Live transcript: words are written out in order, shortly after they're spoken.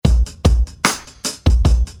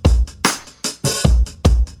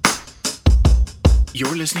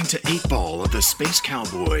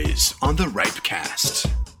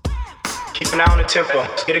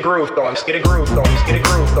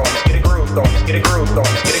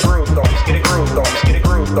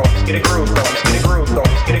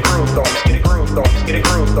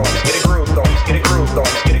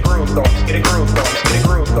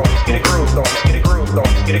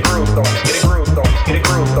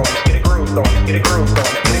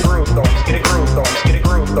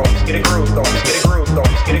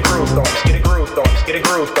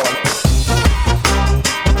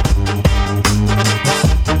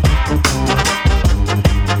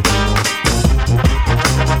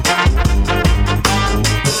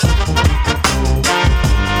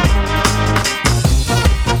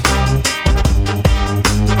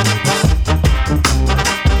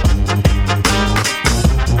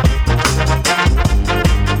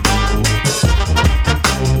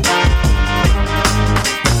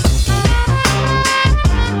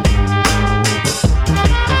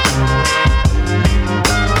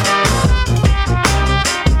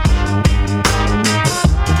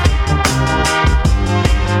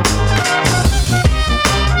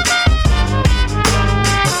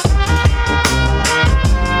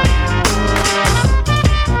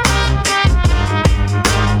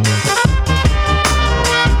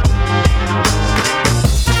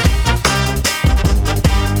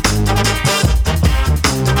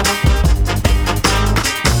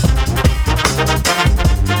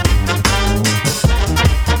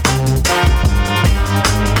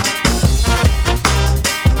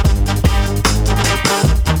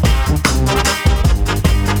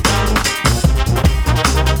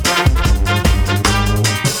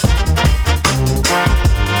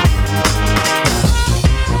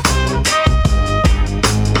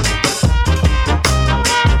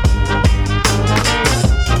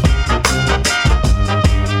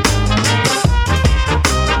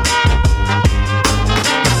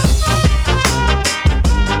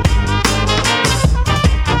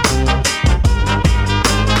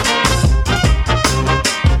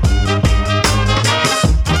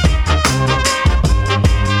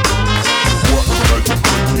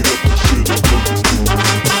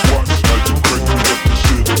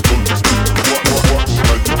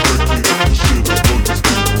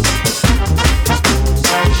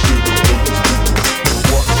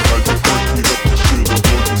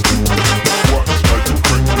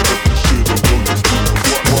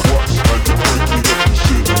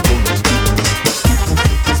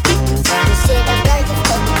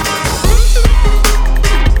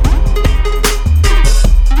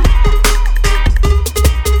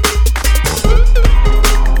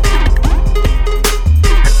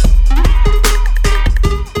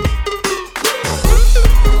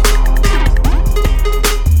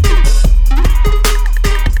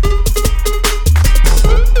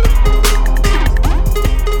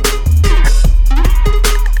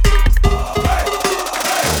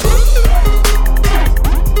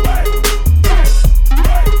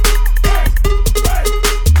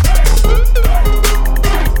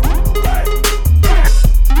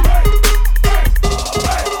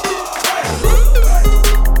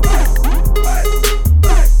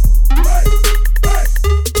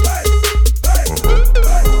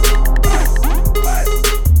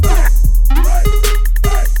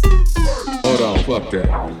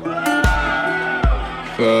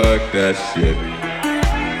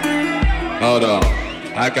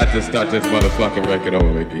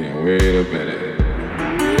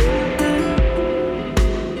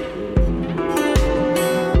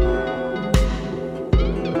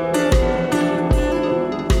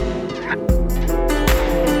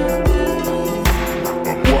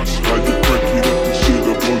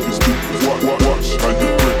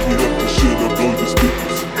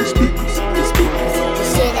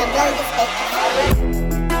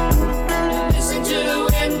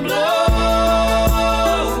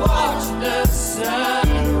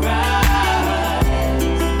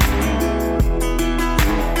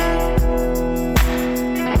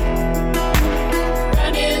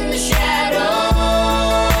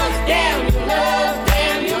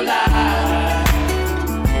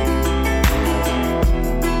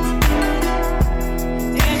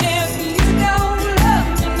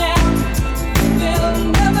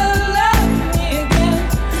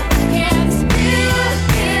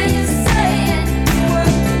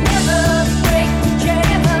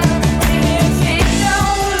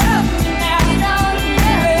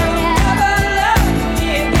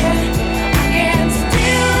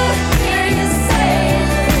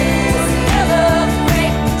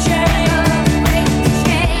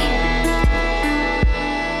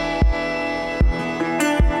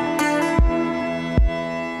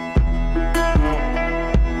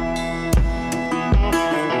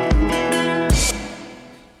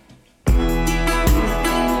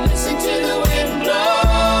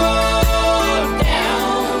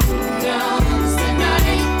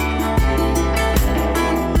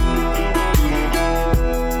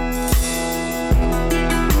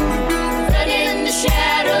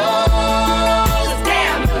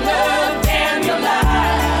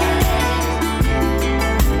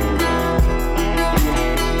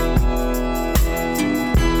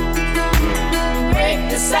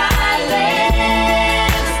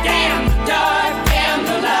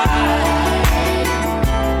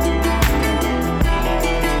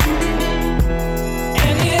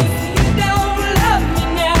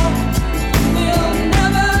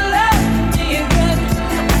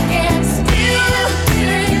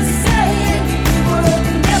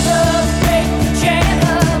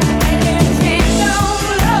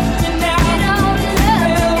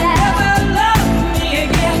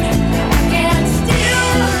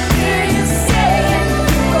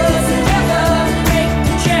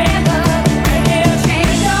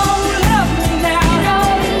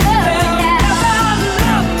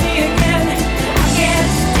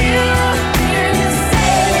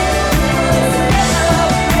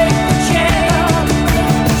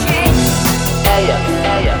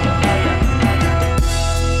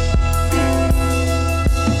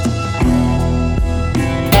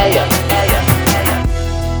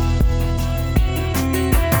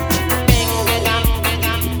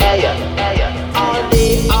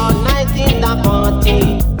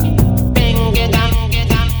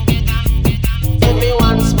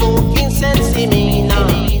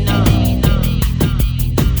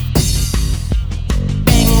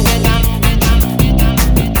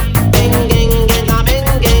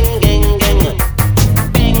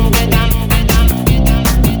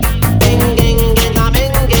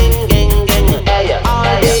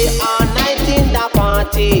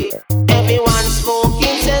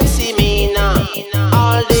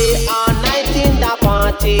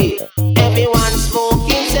party. Everyone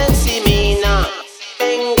smoking sensi mina.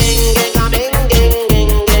 Bang, gang, gang, a bang, gang,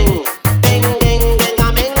 gang, gang. Bang, gang, gang,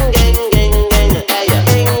 a bang, gang, gang, gang. Hey,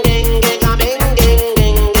 bang, gang, gang, a bang, gang,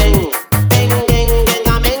 gang, gang. Bang, gang, gang,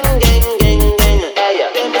 a bang, gang, gang, gang. Hey,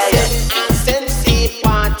 them say a sensi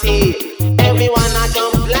party. Everyone a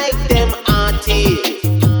jump like them auntie.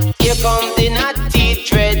 Here come the natty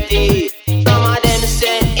dready. Some of them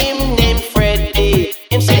say him name Freddy.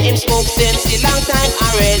 Him say him smoke sensi long time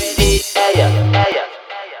already. Hey, hey.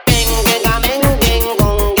 Bang, gang, a bang, gang,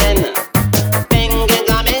 gong, gang. Bang, gang,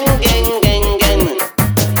 a bang, gang, gang, gang.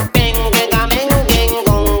 Bang, gang, a bang, gang,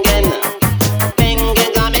 gong, gang. Bang,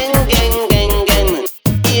 gang, a bang, gang, gang, gang.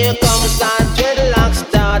 Here comes our dreadlocks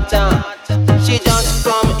daughter. She just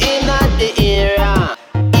from in at the era.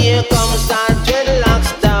 Here comes our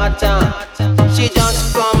dreadlocks daughter. She just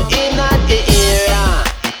from in at the era.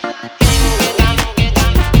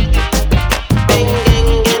 Bang, gang,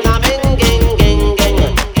 gang, a bang, gang, gang, gang.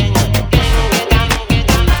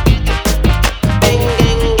 Bang,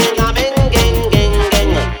 gang, gang, a bang, gang, gang,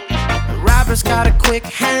 gang. Robert's got a quick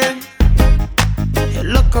hand. You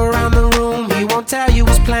look around the room, he won't tell you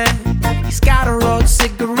his plan. He's got a rolled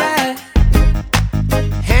cigarette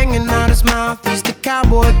hanging out his mouth. He's the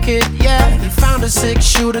cowboy kid, yeah. He found a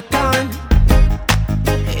 6-shooter gun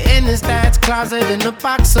in his dad's closet in a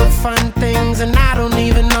box of fun things, and I don't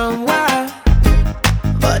even know why.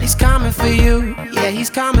 But he's coming for you, yeah, he's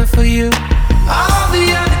coming for you. All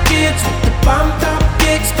the other kids with the bumped up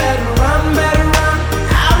kicks better run,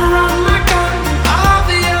 outrun my gun. All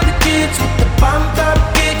the other kids with the bumped up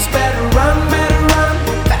kicks better run,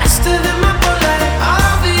 faster than my bullet.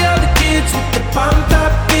 All the other kids with the bumped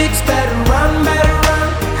up kicks better run,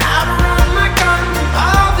 outrun my gun.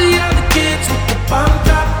 All the other kids with the bumped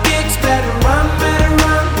up kicks better run,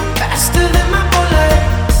 faster than my bullet.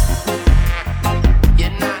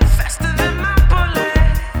 You're not faster than my bullet,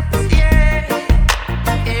 yeah,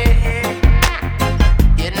 yeah.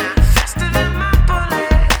 You're not faster than my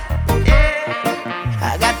bullet, yeah.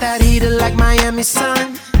 I got that heater like Miami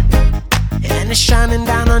sun, and it's shining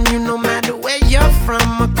down on you no matter where you're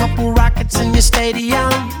from. A couple rockets in your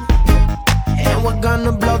stadium, and we're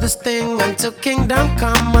gonna blow this thing until kingdom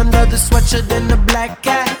come. Under the sweatshirt and the black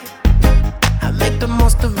cat, I make the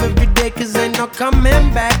most of every day, cause ain't no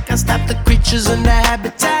coming back. I stop the creatures in their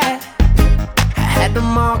habitat. I had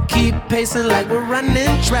them all keep pacing like we're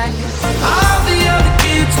running track. All the other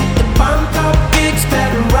kids with the bumped up kicks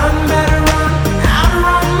better run,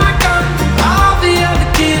 outrun my gun. All the other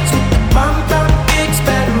kids with the bumped up kicks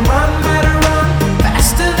better run,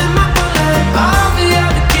 faster than my bullet. All the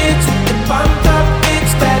other kids with the bumped up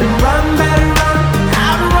kicks better run,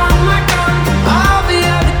 outrun my gun. All the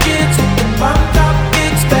other kids with the bumped up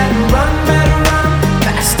kicks better run,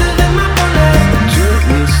 faster than my bullet.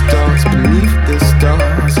 Journey starts beneath the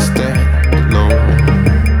stars, I stand alone.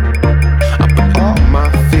 I put all my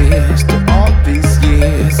fears to all these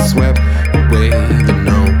years, swept away the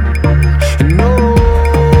known. And no,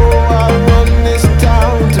 I run this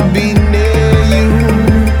town to be near you.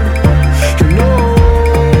 And no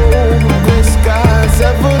gray skies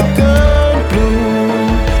ever turn blue.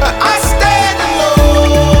 I stand alone.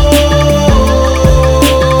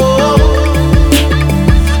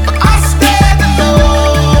 I stand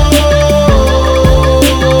alone.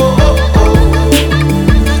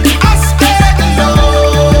 I stand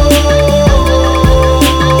alone.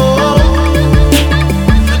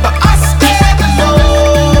 I stand alone.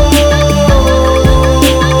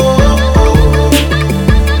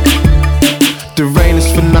 The rain is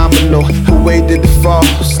phenomenal. The way that it falls,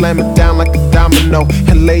 slam it down like a domino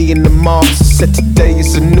and lay in the moss. Said today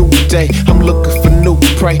is a new day. I'm looking for new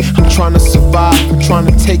prey. I'm trying to survive. I'm trying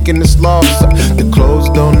to take in this loss. The clothes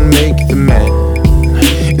don't make the man.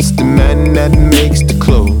 It's the man that makes the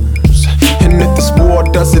clothes. And if this war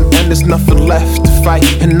doesn't end, there's nothing left to fight.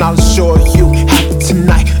 And I'll assure you, happy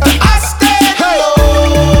tonight. I stand alone.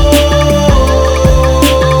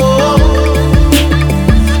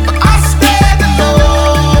 I stand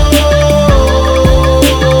alone.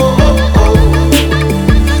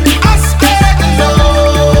 I stand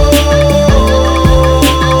alone.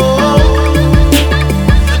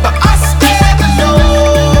 I stand alone.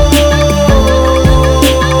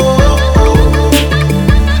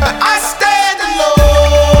 I stand alone.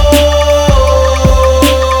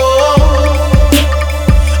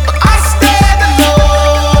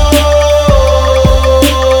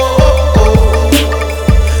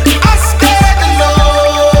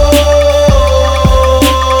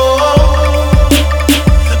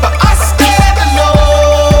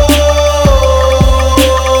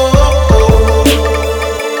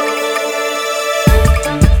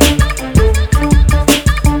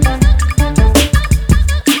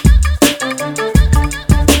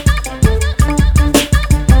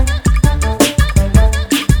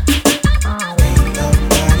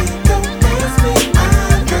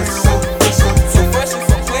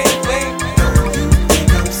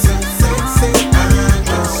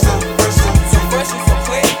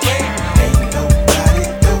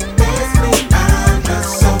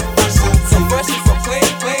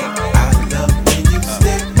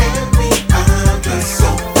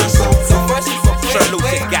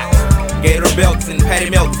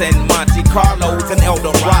 Carlos and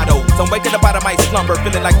Eldorado. So I'm waking up out of my slumber,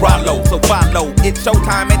 feeling like Rollo. So follow, it's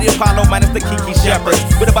showtime at the Apollo minus the Kiki Shepherd.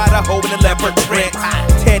 With about a hoe in the leopard print.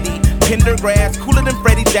 Teddy, Pendergrass, cooler than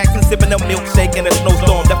Freddie Jackson, sipping a milkshake in a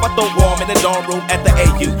snowstorm. Left I throw warm in the dorm room at the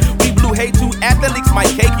AU. We blew hay to athletes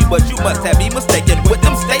might cake you, but you must have me mistaken with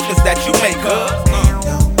them statements that you make,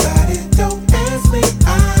 Nobody don't ask me,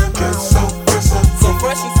 I'm just so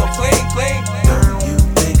fresh and so clean, clean. Don't you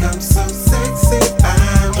think I'm so sexy?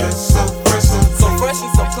 I'm just so fresh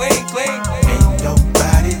and so clean, clean. Ain't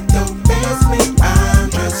nobody don't ask me, I'm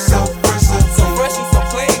just so fresh and so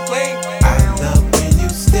clean, clean. I love when you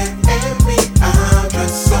stare at me, I'm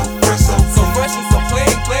just so fresh and so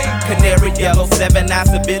clean, clean. Canary yellow, 7 9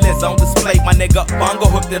 civilians on display. My nigga Bongo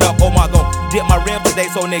hooked it up. Oh my god, dip my rim today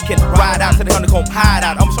so they can ride out to the honeycomb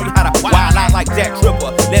hideout. I'ma show you how to wild out like Jack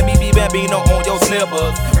Tripper. Let me be Bambino on your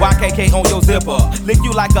slippers, YKK on your zipper. Lick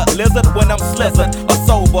you like a lizard when I'm slizzard or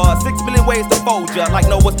sober. 6 million ways to fold ya. Like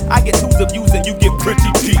Noah's, I get 2s of views and you get pretty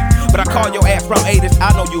deep. But I call your ass from 8ish,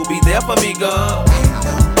 I know you'll be there for me, girl.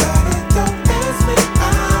 Nobody don't ask me,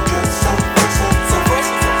 I'm just so fresh and so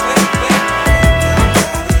clean, clean.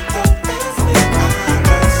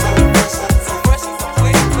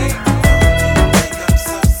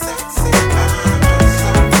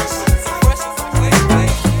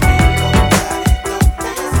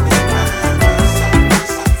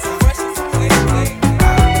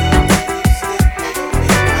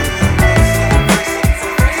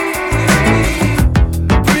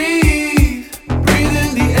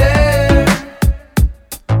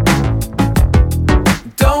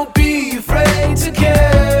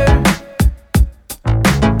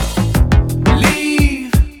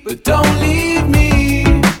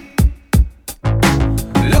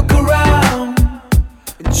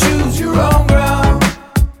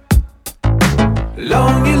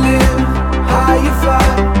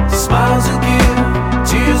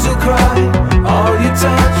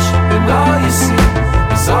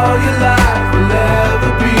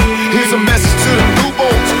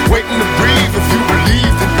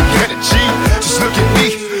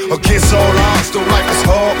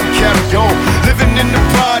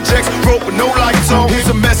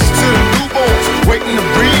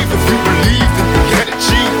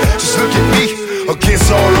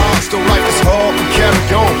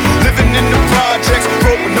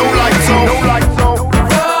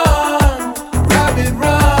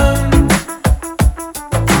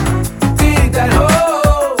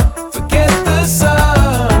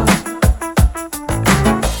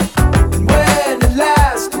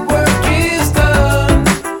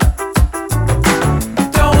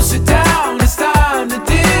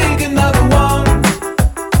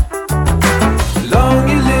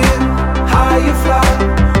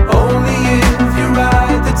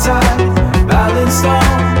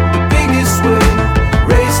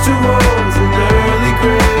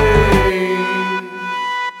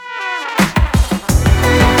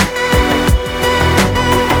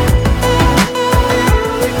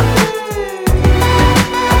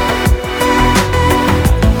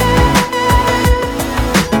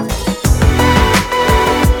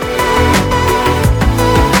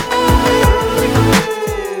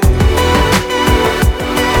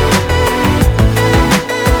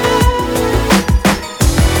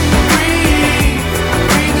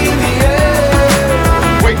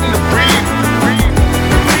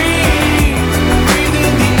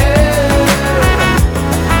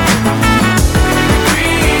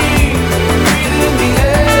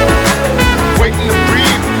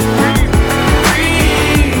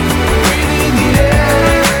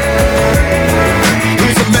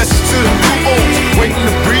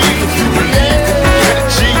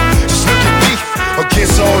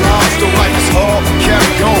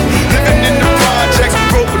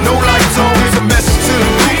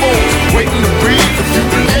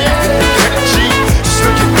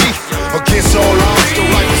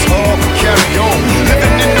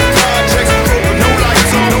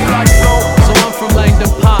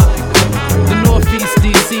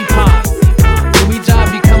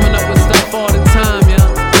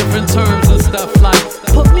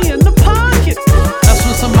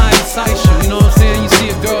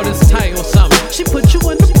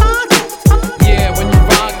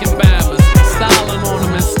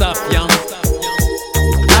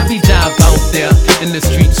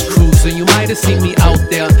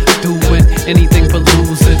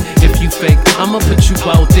 I'ma put you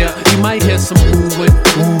out there. You might hear some ooh and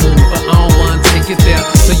ooh, but I don't wanna take it there.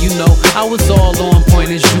 So you know, I was all on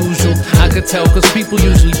point as usual. I could tell, cause people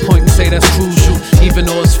usually point and say that's crucial. Even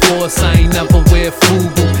though it's forced, I ain't never wear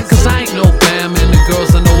FUBU. Cause I ain't no bam and the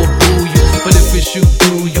girls I know will boo you. But if it's you,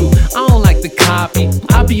 do you. I don't like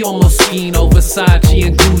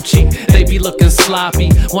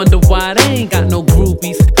sloppy. Wonder why they ain't got no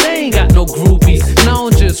groupies. They ain't got no groupies. And I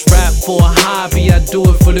don't just rap for a hobby, I do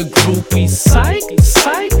it for the groupies. Psych,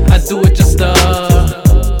 psych, I do it just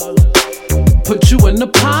put you in the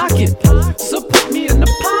pocket. So put me in the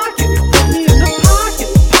pocket. Put me in the pocket.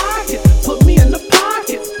 Pocket. Put me in the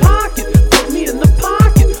pocket. Pocket. Put me in the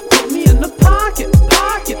pocket. Put me in the pocket.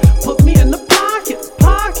 Pocket. Put me in the pocket.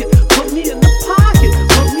 Pocket. Put me in the pocket.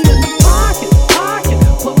 Put me in the pocket. Pocket.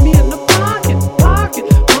 Put me in the pocket. Pocket.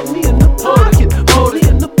 Put me in the pocket. Put me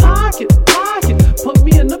in the pocket. Pocket. Put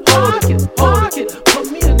me in the pocket. Pocket. Put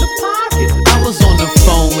me in the pocket. I was on the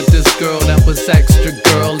phone with this girl that was extra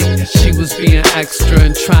girly. She was being extra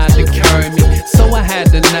and tried to carry me, so I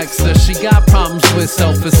had to next her. She got problems with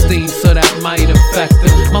self-esteem, so that might affect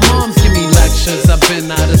her. My mom's give me lectures. I've been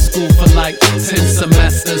out of school for like 10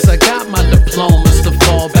 semesters. I got my diplomas to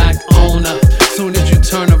fall back on her. Soon as you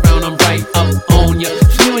turn around, I'm right up on ya.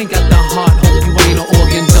 If you ain't got the heart, hope you ain't an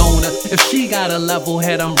organ donor. If she got a level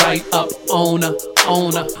head, I'm right up on her,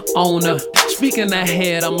 on her, on her. Speaking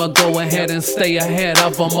ahead, I'ma go ahead and stay ahead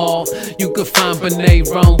of them all. You could find Benet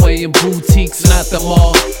Runway in boutiques, not the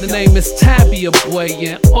mall. The name is Tabby Boy,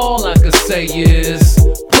 and all I can say is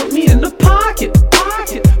put me in the pocket,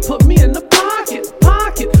 pocket. Put me in the pocket,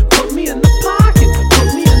 pocket. Put me in the pocket,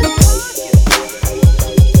 put me in the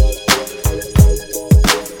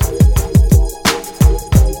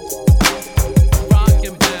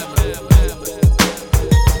Rockin'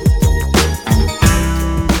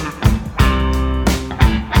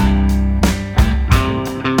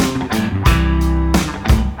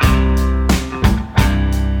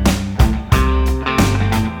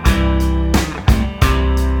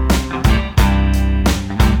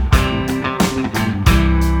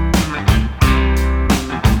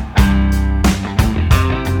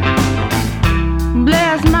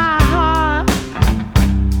 Bless my heart,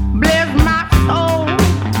 bless my soul.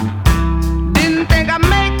 Didn't think I'd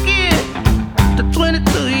make it to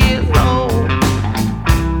 22 years old.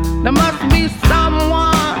 There must be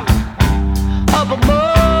someone up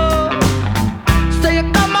above. Say,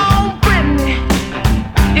 come on, Brittany,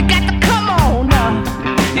 you got to come on now.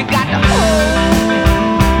 You got to hold on.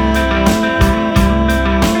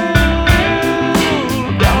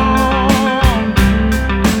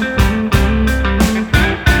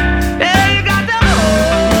 Yeah, you got to hold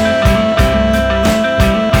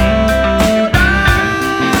on.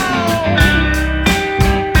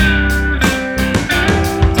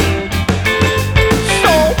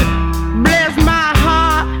 So bless my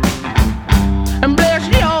heart and bless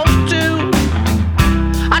yours too.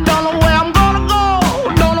 I don't know where I'm gonna go,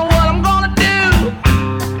 don't know what I'm gonna do,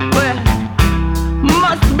 but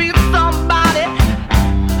must be somebody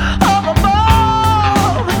up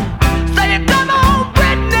above. Say, come on,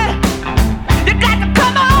 Brittany, you got to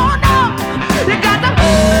come on up. You got to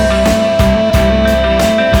hold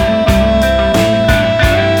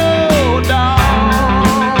on.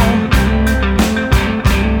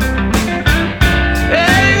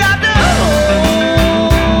 Yeah, you got to hold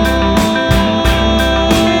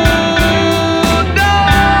on.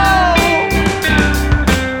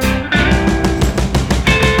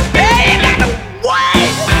 Yeah, you got to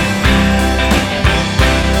wait.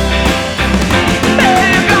 Yeah,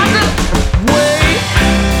 you got to wait.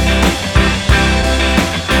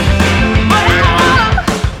 But I don't wanna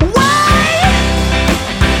wait.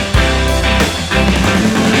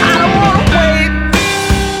 I don't wanna wait.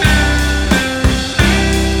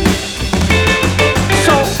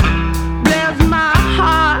 So bless my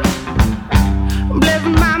heart, bless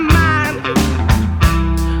my mind.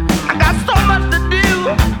 I got so much to do,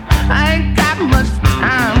 I ain't got much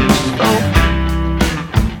time. So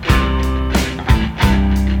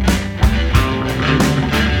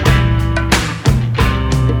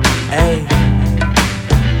Hey,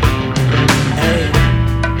 hey,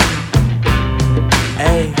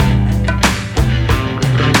 hey,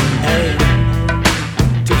 hey,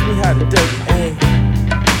 teach me how to duck it, hey.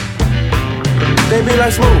 They be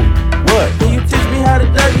like, Smooth, what? Can you teach me how to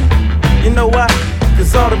duck it? You know why?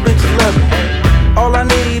 Cause all the bitches love it, hey. All I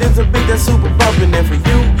need is a beat that's super bumpin'. And for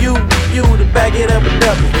you to back it up and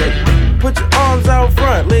dump it, hey. Put your arms out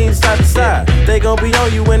front, lean side to side. They gon' be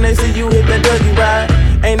on you when they see you hit that Dougie ride.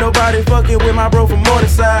 Ain't nobody fucking with my bro from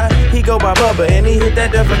Morningside. He go by Bubba and he hit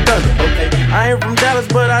that different thunder. Okay, I ain't from Dallas,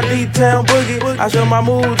 but I D-Town boogie. I show my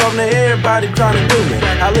moves on to everybody tryna do me.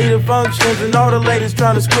 I lead the functions and all the ladies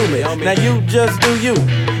tryna screw me. Now you just do you,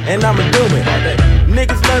 and I'ma do it.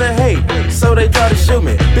 Niggas love to hate, so they they try to shoot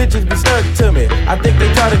me. Bitches be stuck to me, I think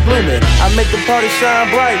they try to glue me. I make the party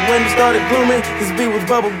shine bright when it started glooming. This beat was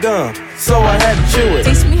bubble gum, so I had to chew it.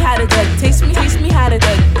 Taste me how to duck, taste me how to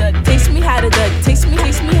duck, taste me how to duck, taste me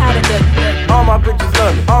how to duck. All my bitches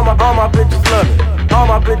love me, all my bitches love me, all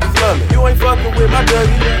my bitches love me. You ain't fucking with my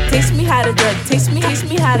Dougie. Taste me how to duck, taste me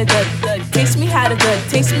how to duck, taste me how to duck,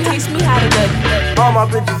 taste me how to duck. All my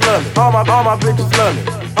bitches love me, all my bitches love me,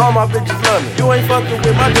 all my bitches love me. You ain't fucking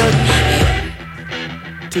with my Dougie.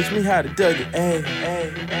 Teach me how to Dougie, ayy, ayy,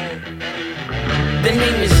 ayy. The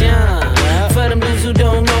name is Young. For them dudes who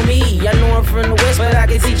don't know me, I know I'm from the West, but I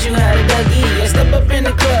can teach you how to Dougie. I step up in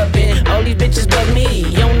the club and all these bitches but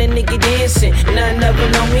me. On the nigga dancing, none of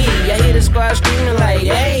them know me. I hear the squad screaming like,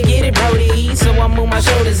 hey, get it, Brody. So I move my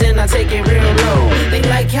shoulders and I take it real low. They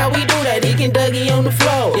like how we do that, he can Dougie on the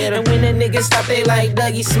floor. Yeah, and when the niggas stop, they like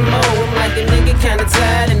Dougie some more. I'm like the nigga kinda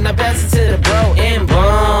tired and I pass it to the bro and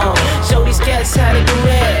boom. Show these cats how to do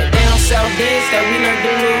that. Down south dance that we learned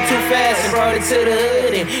to move too fast and brought it to the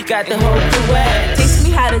hood and got the whole crew ass. Taste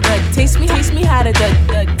me how to duck, taste me how to duck,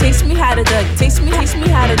 taste me how to duck, taste me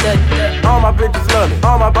how to duck. All my bitches love me,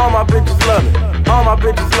 all my bitches love me, all my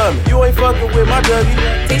bitches love me. You ain't fucking with my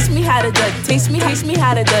Dougie. Taste me how to duck, taste me how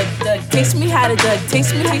to duck, taste me how to duck,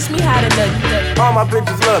 taste me how to duck. All my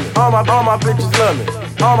bitches love me, all my bitches love me,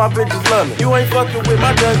 all my bitches love me. You ain't fucking with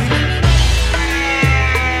my Dougie.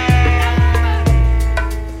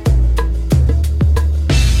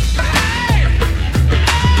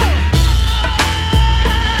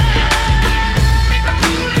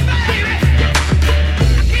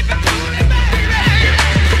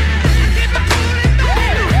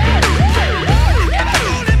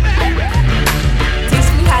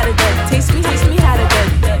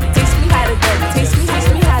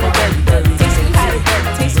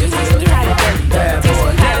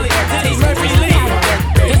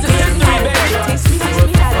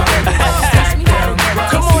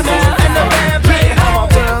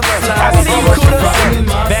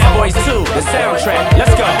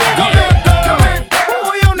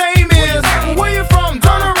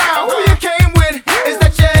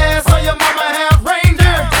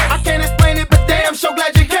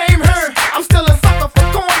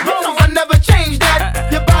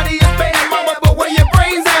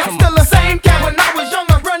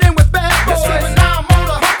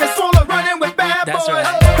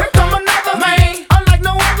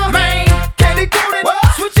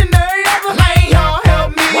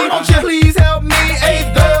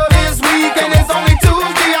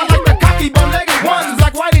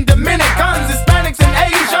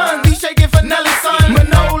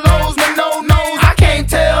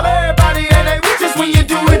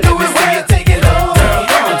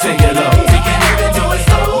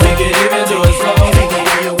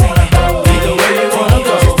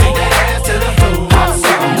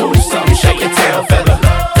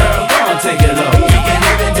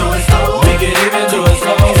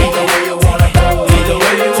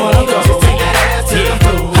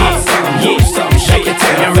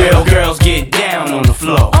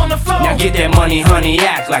 Honey,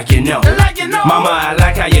 act like you know. Mama, I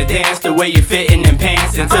like how you dance, the way you fit in them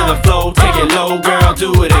pants into the flow. Take it low, girl,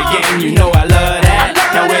 do it again. You know I love that.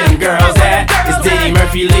 Now where them girls at? It's Diddy,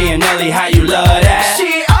 Murphy, Lee, and Nelly. How you love that?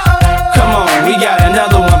 Come on, we got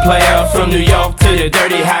another one, player. From New York to the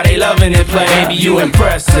dirty, how they loving it, play. Baby, you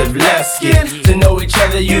impressive. Let's get to know each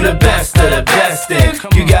other. You the best of the best. And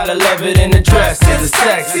you gotta love it in the dress. It's the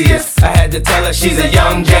sexiest. I had to tell her she's a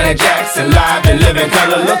young Janet Jackson, live and living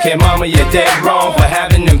color. Look at mama, you're dead wrong for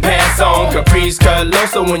having them pants on. Caprice cut low,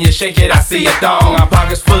 so when you shake it, I see a thong. My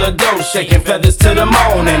pockets full of dough, shaking feathers to the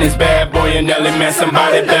moon. And it's bad boy and Nelly, man,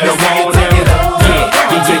 somebody better want him. Yeah.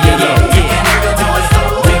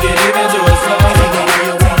 We can even do it slow.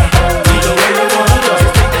 Either way you wanna go.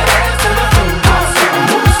 Take that ass to the floor. Hot something,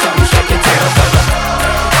 move something, shake your tail, fella.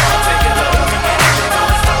 Take it low.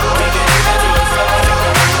 We can even do it slow. Either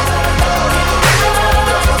way you wanna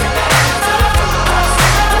go. Take that ass to the floor. Hot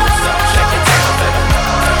something, move something, shake your tail, fella.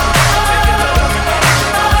 Take it low. We can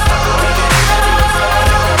even do it slow. We can even do it slow. Either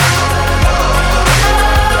way you wanna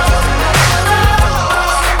go. Take that ass to the floor.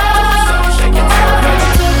 Hot something, move something, shake your tail, fella.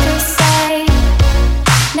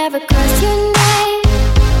 Never cross your name.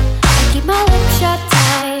 I keep my lips shut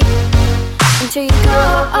tight until you go.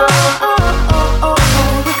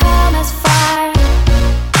 We come as far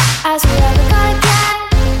as we're ever gonna get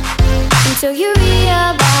until you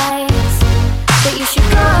realize that you should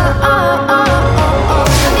go.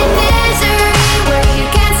 I'm in misery where you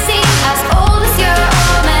can't see as old as your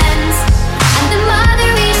omens, and the mother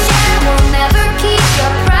we share will never keep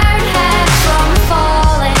your proud head from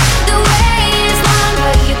falling. The way is long,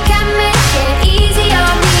 but you can make it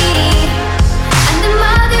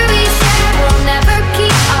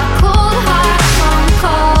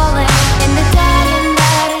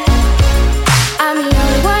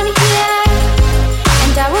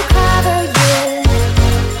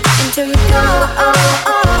you go.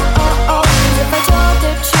 If I told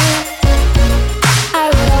the truth, I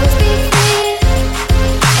would always be free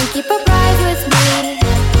and keep a bride with me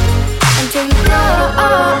until you go.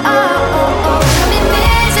 I'm in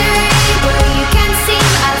misery where you can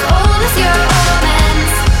seem as old as your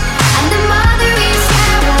omens, and the mother we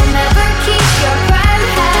share will never keep your proud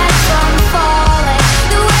head from falling.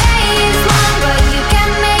 The way is long, but you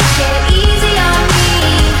can make it easy on me,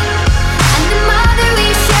 and the mother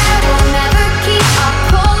we share will never keep our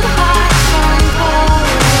cold heart from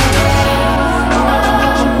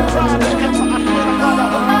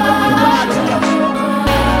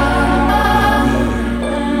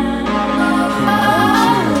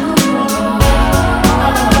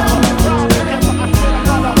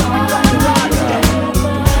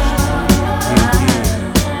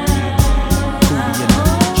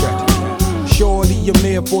Shorty, I'm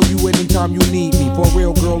there for you anytime you need me. For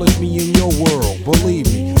real, girl, it's me in your world. Believe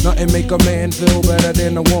me, nothing make a man feel better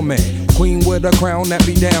than a woman. Queen with a crown that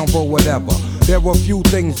be down for whatever. There are few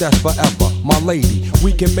things that's forever, my lady.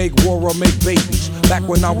 We can make war or make babies. Back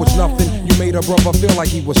when I was nothing, you made a brother feel like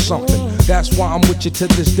he was something. That's why I'm with you to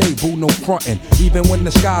this day, boo, no frontin'. Even when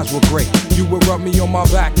the skies were gray, you would rub me on my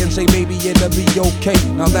back and say, baby, it'll be okay.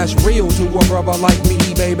 Now that's real to a brother like me,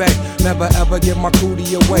 baby. Never ever give my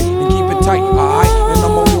cootie away and keep it tight, alright? And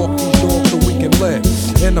I'ma walk these doors so we can live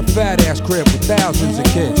in a fat ass crib with thousands of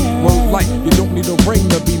kids. Word like, you don't need a ring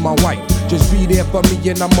to be my wife. Just be there for me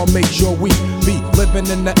and I'ma make sure we be living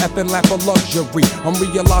in the effing lap of luxury. I'm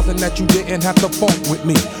realizing that you didn't have to funk with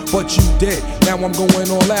me, but you did. Now I'm going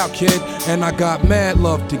all out, kid, and I got mad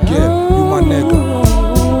love to give. You my nigga.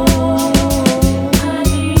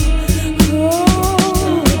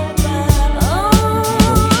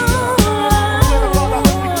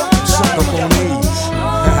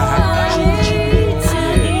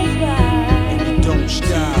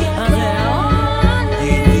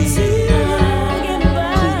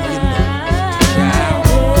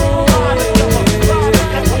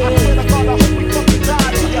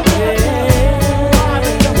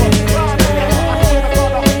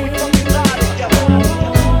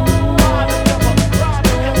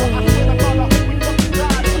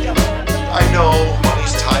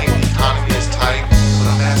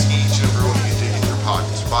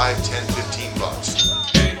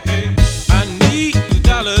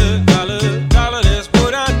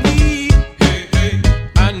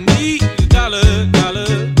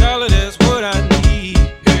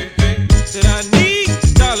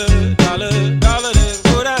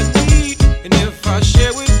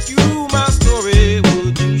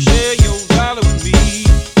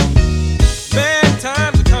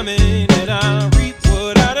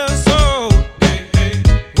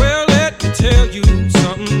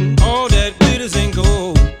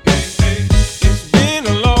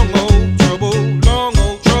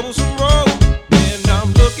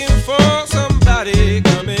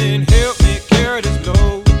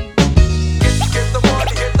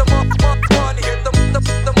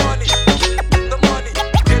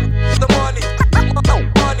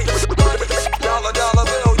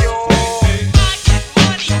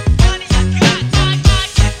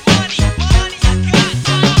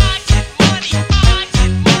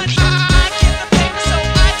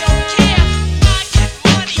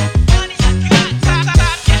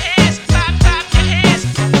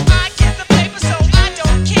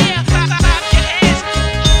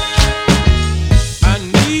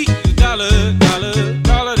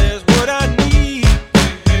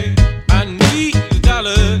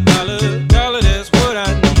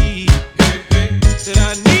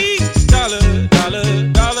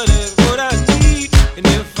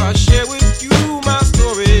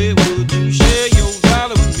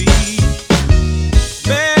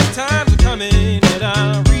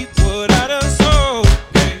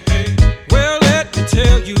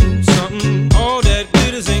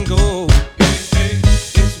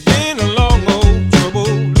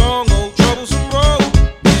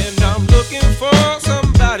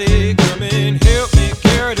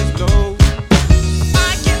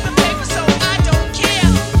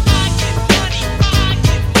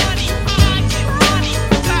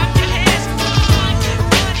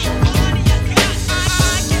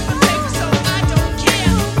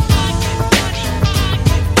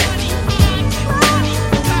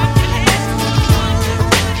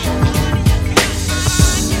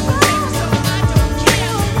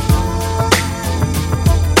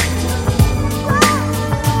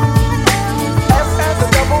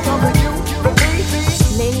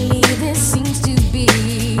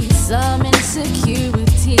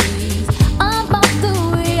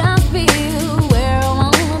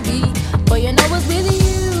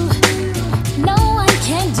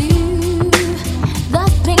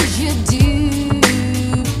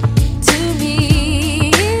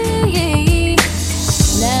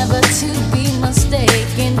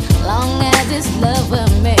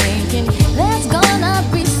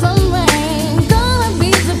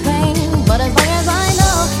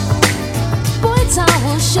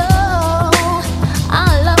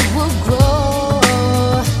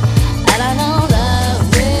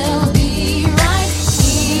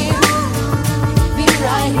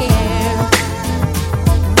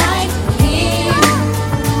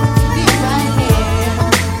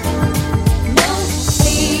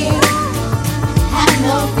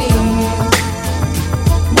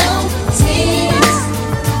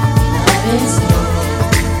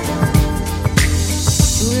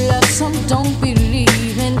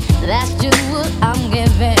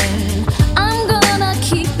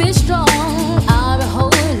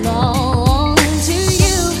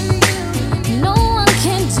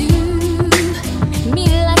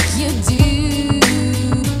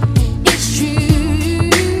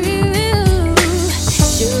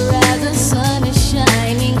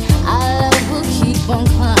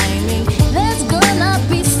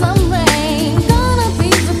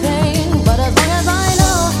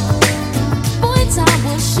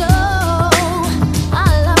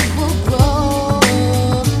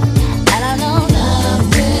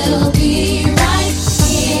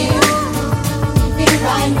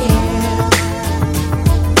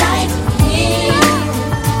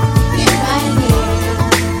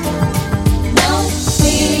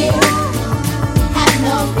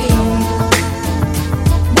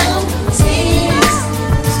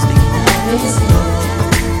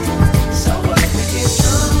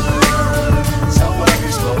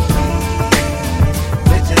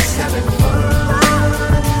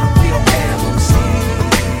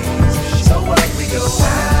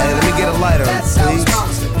 lighter, please.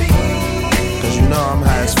 Cause you know I'm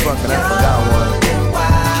high as fuck and I forgot one.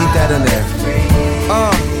 Keep that in there.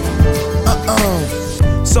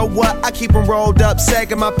 So what? I keep them rolled up,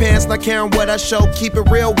 sagging my pants, not caring what I show. Keep it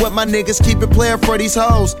real with my niggas, keep it playing for these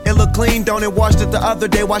hoes. It look clean, don't it? Washed it the other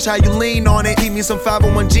day, watch how you lean on it. Keep me some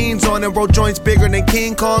 501 jeans on it, roll joints bigger than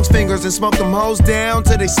King Kong's fingers, and smoke them hoes down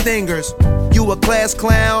to they stingers. You a class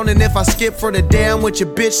clown, and if I skip for the day, I'm with your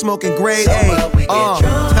bitch smoking grade A. So what, we get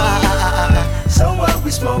drunk. So what,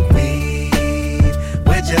 we smoke weed.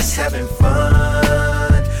 We're just having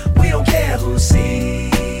fun. We don't care who sees.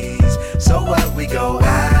 So what, we go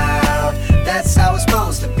out. That's how it's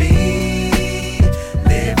supposed to be.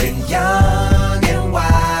 Living young and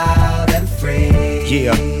wild and free.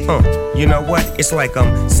 Yeah, you know what? It's like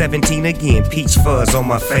I'm 17 again, peach fuzz on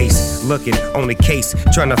my face. Looking on the case,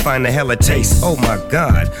 trying to find a hella taste. Oh my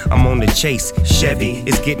God, I'm on the chase. Chevy,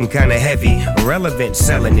 it's getting kinda heavy. Irrelevant,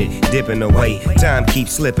 selling it, dipping away. Time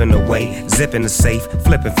keeps slipping away. Zipping the safe,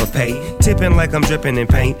 flipping for pay. Tipping like I'm dripping in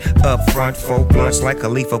paint. Up front, 4 blunts like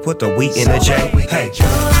Khalifa, put the wheat in the J. Hey.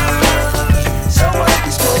 So what,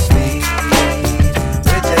 we smoke weed.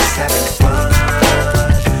 We're just having fun.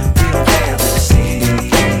 We don't care who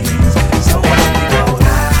sees. So what, we go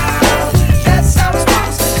out. That's how it's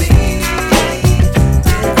supposed to be.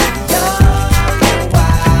 Living young and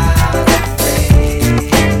wild and free.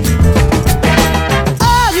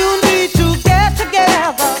 All you need to get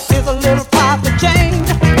together is a little pocket change.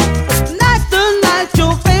 Night to night,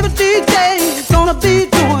 your favorite DJ is gonna be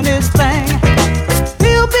doing his thing.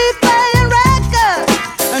 He'll be playing records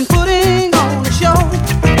and putting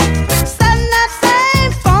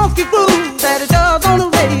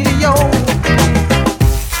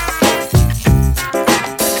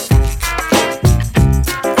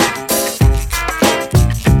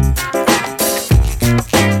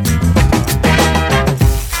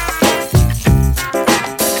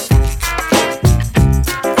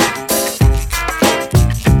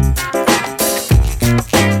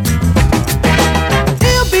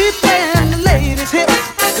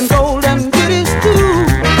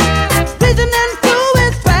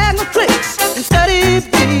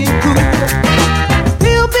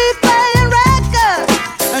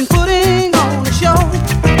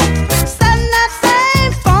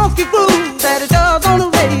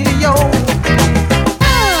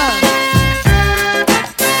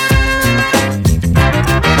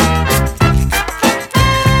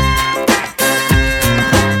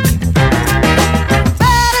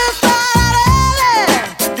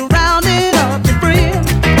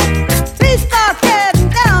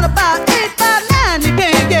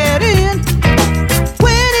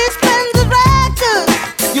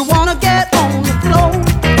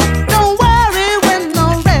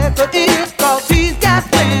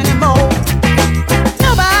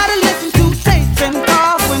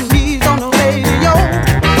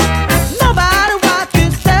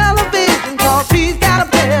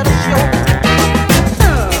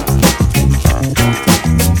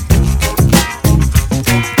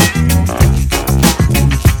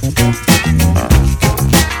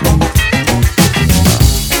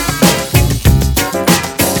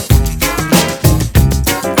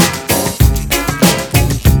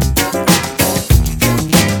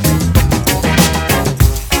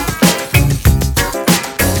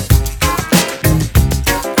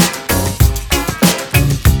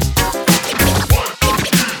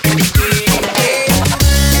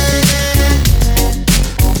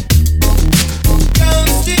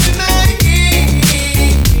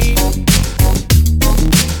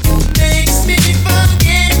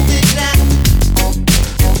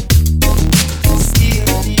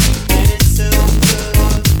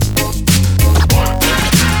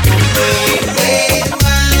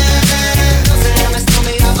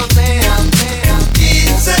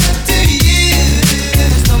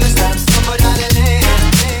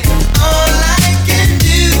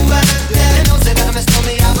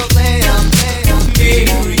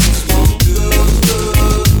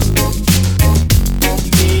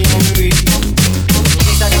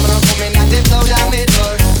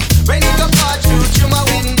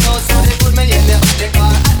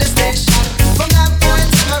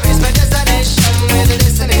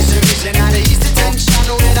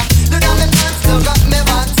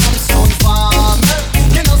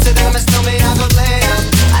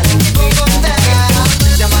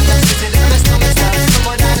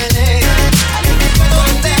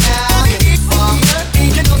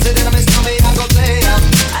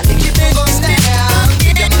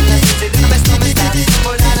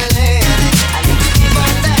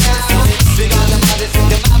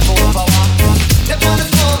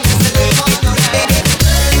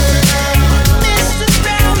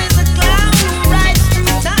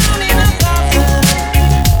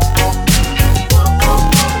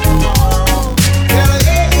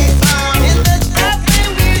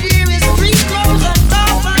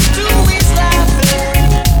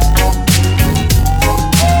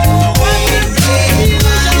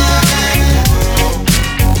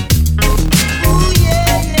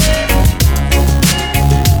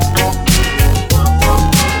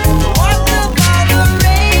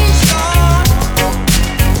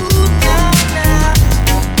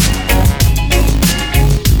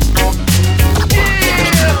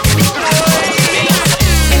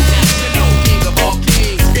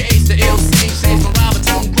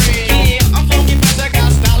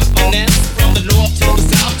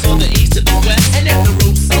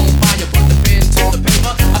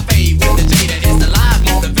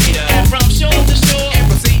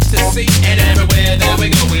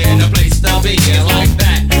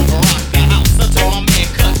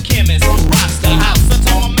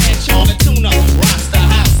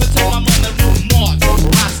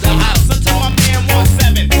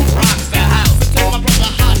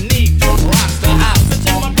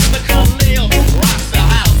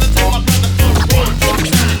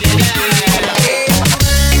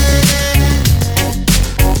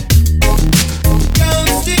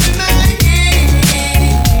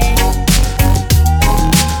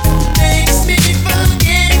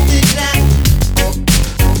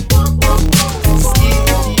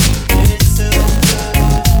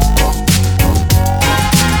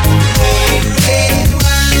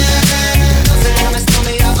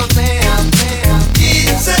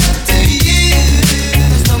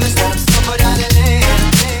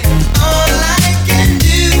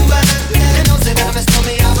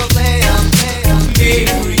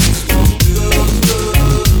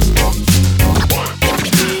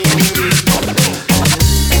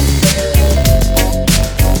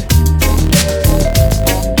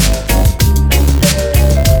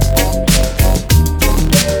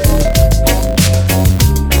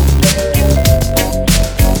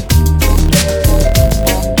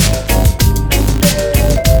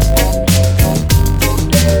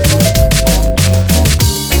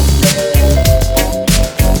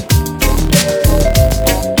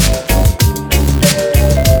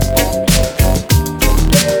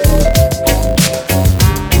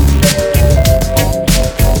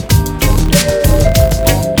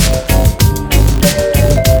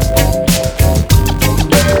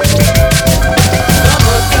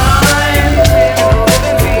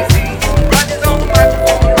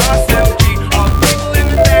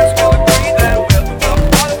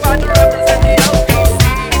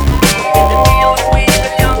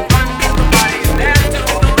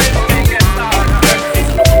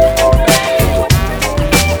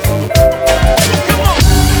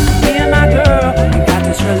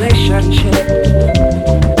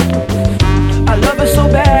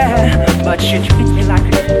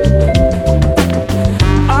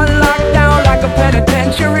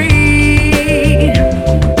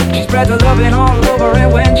spread the loving all over,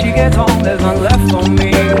 and when she gets home, there's none left for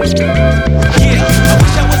me. Yeah, I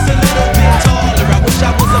wish I was a little bit taller. I wish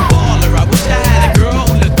I was a baller. I wish I had a girl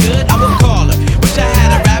who looked good, I would call her. Wish I had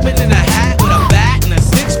a rabbit in a hat with a bat and a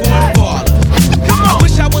 6'1" baller. I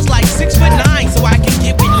wish I was like 6'9" so I can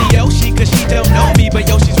get with Leoshi, cause she don't know me, but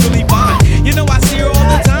yo, she's really fine. You know I see her all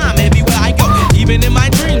the time, everywhere I go. Even in my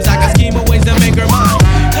dreams, I can scheme of ways to make her mine.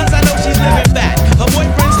 Cause I know she's living fat. Her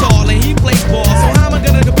boyfriend's tall and he plays ball, so how am I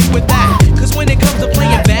gonna compete with that? Cause when it comes to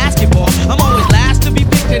playing basketball, I'm always last to be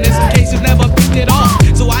picked, and in some cases never picked it off.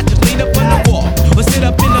 So I just lean up on the wall, or sit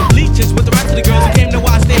up in the bleachers with the rest of the girls who came to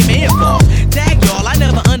watch their man fall. Dag y'all, I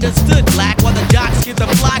never understood black, while the jocks get the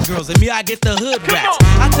fly girls, and me I get the hood rats.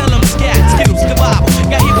 I tell them scat, skittles, kabobble,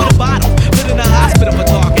 got hit with a bottle, put in the hospital for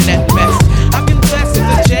talking that mess. I confess it's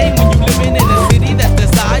a shame when you living in a city that's the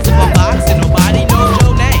size of a box and nobody knows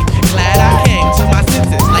your name. Glad I came to my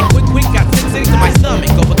senses, like quick, got senses to my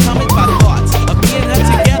stomach, overcome it by thoughts of me and her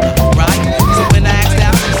together, right? So when I asked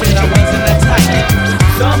out, she said I wasn't a type.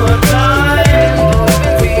 Summertime,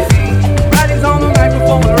 living's easy. Writing's on the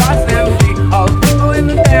microphone with Ross MG. All the people in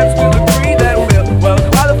the dance will agree that we're well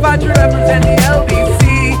qualified to represent the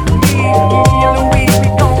LBC. Me and Louise, we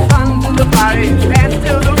gon' run to the party, dance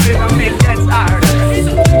till the rhythm it gets harder.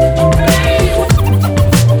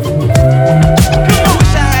 I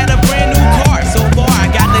wish I had a brand new car. So far I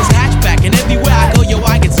got this hatchback, and everywhere I go, yo,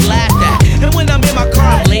 I get laughed at. And when I'm in my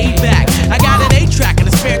car, I'm laid back. I got an 8-track and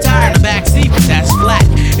a spare tire in the back seat, but that's flat.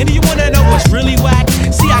 And do you wanna know what's really whack?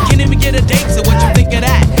 See, I can't even get a date, so what you think of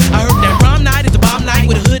that? I heard that prom night is the bomb night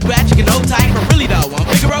with a hood rat, you can hold tight, but really though, I'm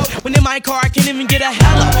Figaro. When in my car, I can't even get a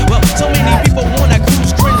hella. Well, so many people wanna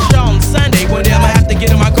cruise Crenshaw on Sunday, one day I'ma have to get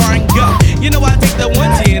in my car and go. You know I take the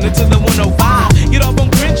 110 until the 105. Get off on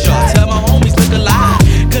Crenshaw, tell my homies look alive.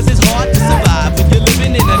 Cause it's hard to survive when you're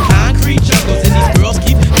living in a concrete jungle, and these girls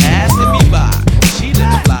keep passing me by. She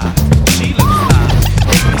looks fly, she looks fly.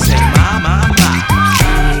 Make me say my.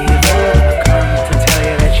 To tell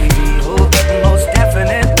you that she's evil, most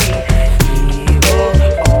definitely evil.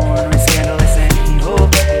 Ornery, scandalous, and evil,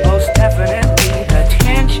 most definitely. The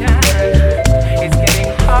tension is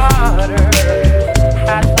getting harder.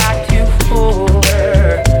 I'd like to hold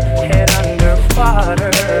her head under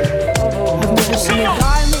water. I've never seen a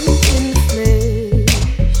diamond in the flesh.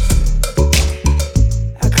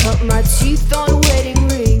 I cut my teeth on wedding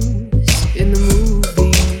rings in the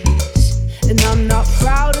movies, and I'm not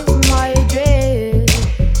proud of my address.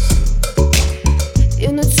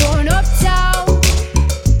 In a torn up town,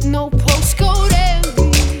 no postcode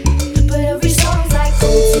envy, but every song's like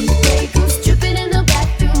gold teeth breakers dripping in the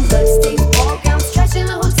bathroom, bloodstains, ball gowns, trash in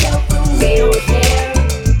the hotel room. We don't care.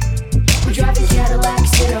 We're driving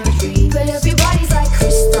Cadillacs in our dreams, but everybody's like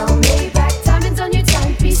crystal, Maybach, diamonds on your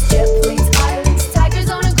timepiece, jet planes, islands, tigers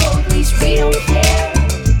on a gold leash. We don't care.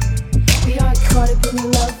 We aren't caught up in a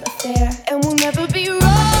love affair, and we'll never be royals.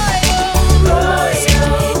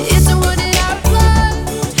 It's a run in our blood.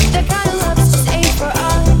 That kind of love just ain't for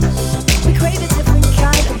us. We crave a different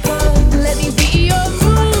kind of buzz. Let me be your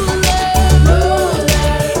ruler.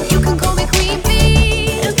 You can call me Queen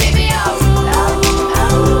Bee, and baby I'll rule.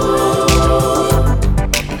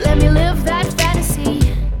 Let me live that fantasy.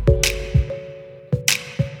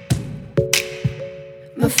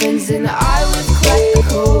 My friends and I, we've cracked the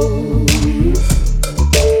code.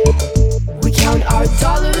 We count our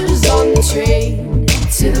dollars on the train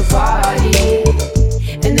to the party,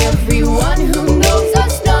 and everyone who knows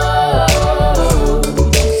us knows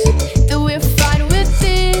that we're fine with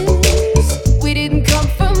this. We didn't come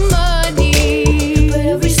for money, but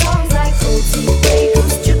every song's like gold teeth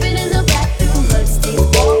breakers dripping in the bathroom, bloodstains,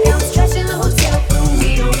 ball gowns, trash in the hotel room.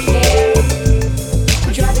 We don't care.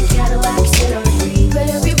 We're driving Cadillacs in our dreams, but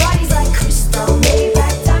everybody's like crystal,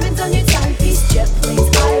 Maybach, diamonds on your timepiece, jet planes,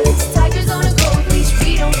 islands, tigers on a gold leash.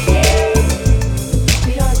 We don't care.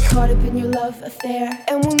 We aren't caught up in your love affair,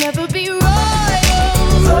 and we'll never be wrong.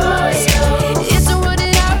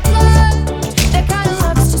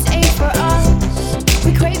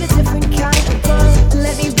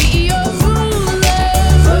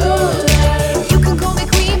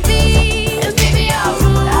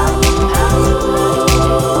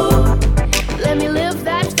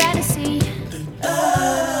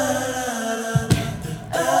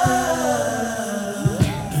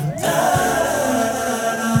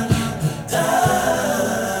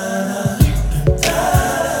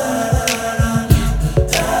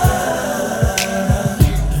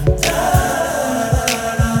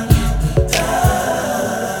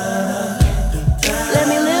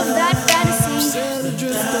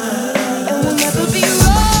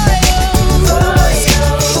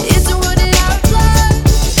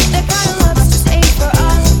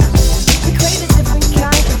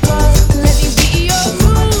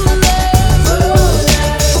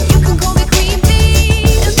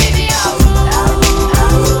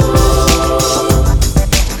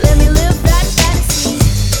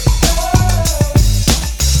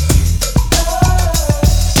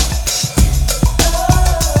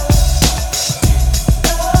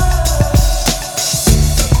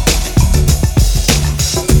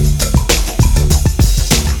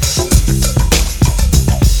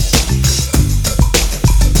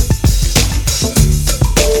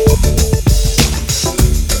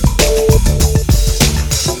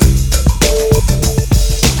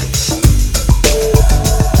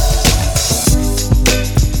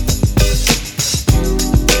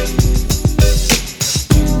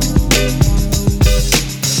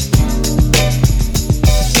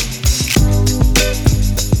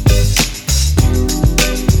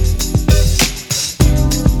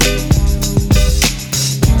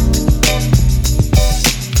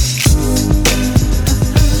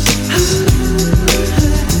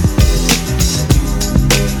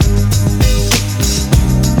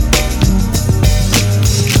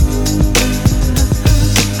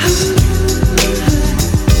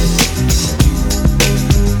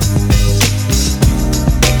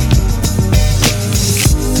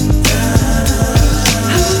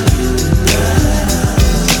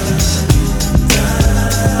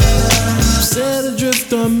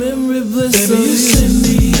 on memory bliss. Baby, you send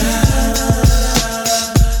me.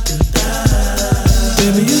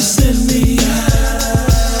 Baby, you send me.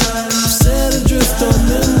 I'm set adrift on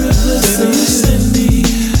memory bliss. Baby, you send me.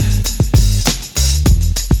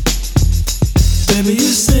 Baby,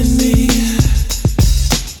 you send me.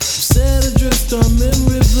 I'm set adrift on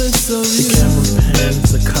memory bliss of you. The camera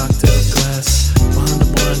pans a cocktail glass behind a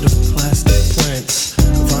blind of plastic plants.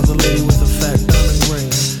 Finds a lady with a fat diamond ring.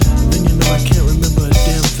 Then you know I can't remember a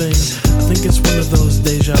damn thing. I think it's one of those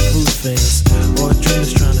deja vu things, or a dream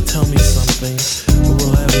is trying to tell me something, but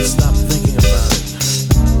will I ever stop thinking about it?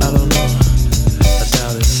 I don't know. I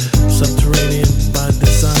doubt it. Subterranean by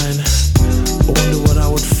design. I wonder what I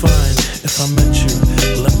would find if I met you.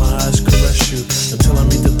 Let my eyes caress you until I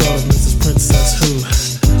meet the thought of Mrs. Princess who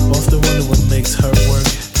often wonder what makes her work.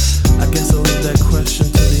 I guess I'll leave that question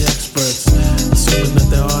to the experts, assuming that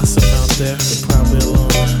there are some out there, but probably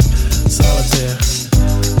alone, solitaire.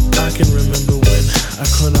 I can remember when I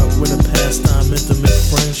caught up with a pastime intimate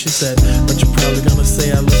friend. She said, but you're probably gonna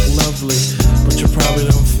say I look lovely, but you probably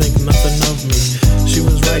don't think nothing of me. She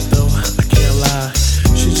was right though, I can't lie.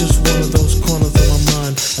 She's just one of those corners of my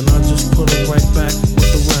mind, and I just put her right back with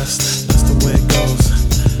the rest. That's the way it goes.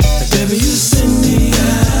 Baby, you send me.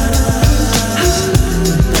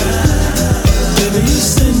 Baby, you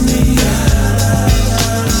send me.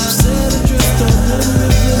 Set adrift on memory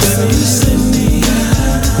bliss. Baby, you send me.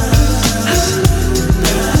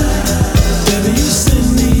 Baby, you send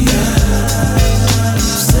me.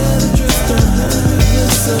 Set adrift on memory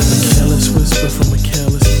bliss. A careless whisper from a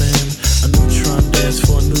careless man. A neutron dance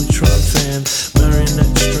for a neutron fan.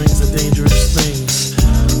 Marionette strings are dangerous things.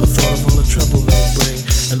 A thought of all the trouble they bring.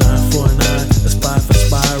 An eye for an eye, a spy for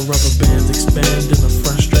spy. Rubber bands expand in a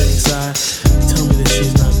frustrating sigh. Tell me that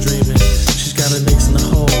she's not dreaming. She's got an ace in the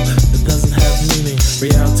hole that doesn't have meaning.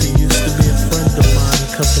 Reality used to be a friend of mine.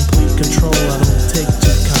 Cause complete control I don't take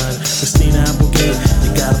too kind. Christina Applegate,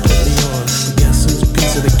 you gotta put me on. And guess whose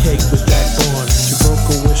piece of the cake was Jack Bourne? She broke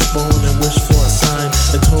a wishbone and wished for a sign,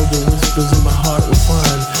 and told the whispers in my heart were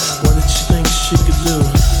fine. What did she think she could do?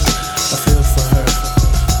 I feel for her,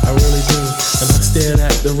 I really do. And I stared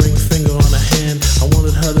at the ring finger on her hand. I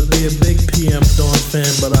wanted her to be a big PM Dawn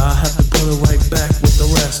fan, but I'll have to put her right back with the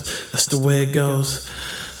rest. That's the way it goes,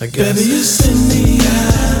 I guess. Baby, you send me.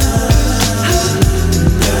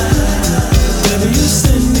 Baby, you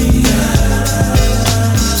send me.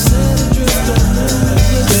 Set adrift on memory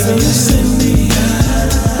bliss. Baby, you send me.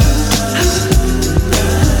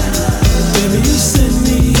 Baby, you send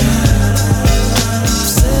me.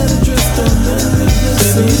 Set adrift on memory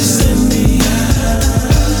bliss. Baby, you send me.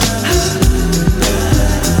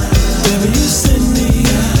 Baby, you send me.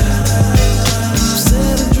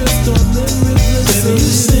 Set adrift on memory bliss. Baby,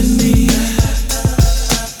 you send me.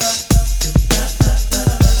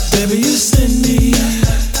 Baby, you send me.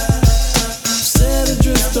 Set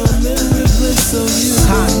adrift on memory bliss of you.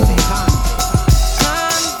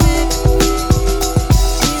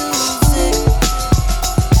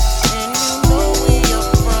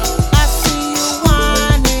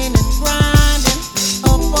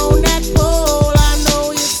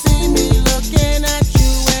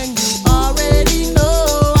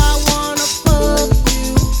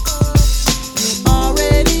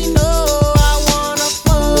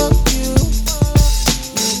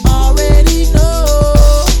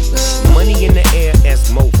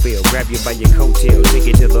 By your coattail, take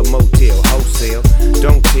it to the motel, wholesale.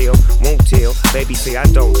 Don't tell, won't tell. Baby say I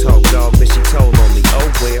don't talk, dog, but she told on me. Oh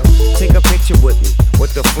well, take a picture with me.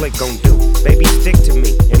 What the flick gon' do? Baby, stick to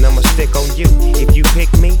me, and I'ma stick on you. If you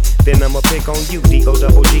pick me, then I'ma pick on you.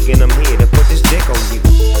 D-O-double-G, and I'm here to put this dick on you.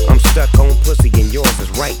 I'm stuck on pussy, and yours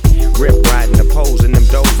is right. Rip riding the poles, and them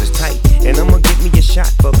doors is tight. And I'ma give me a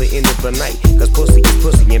shot for the end of the night. Cause pussy is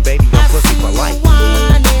pussy, and baby, I'm pussy for life.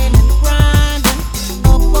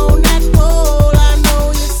 On that pole, I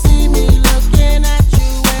know you see me looking at you,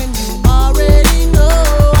 and you already know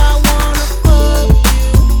I wanna fuck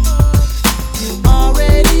you. You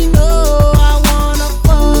already know I wanna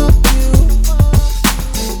fuck you.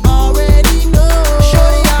 You already know.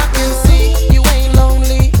 Shorty, I can see you ain't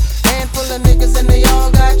lonely. Handful of niggas and they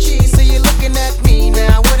all got cheese. So you're looking at me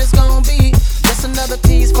now. What it's gonna be? Just another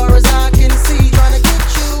tease, far as I can see. Trying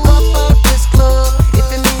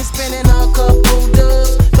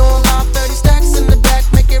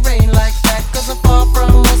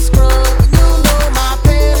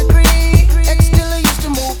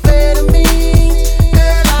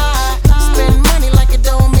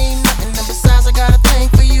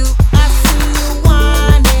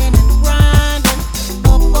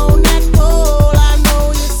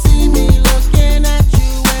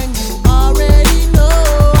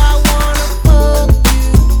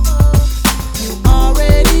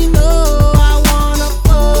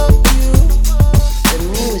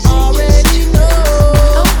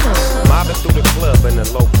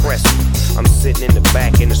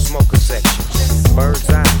smoker section. Bird's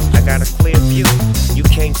eye, I got a clear view. You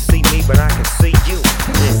can't see me, but I can see you.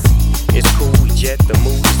 It's cool, we jet, the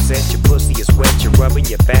mood is set. Your pussy is wet, you're rubbing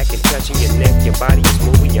your back and touching your neck. Your body is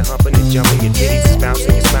moving, you're humping and jumping. Your titties is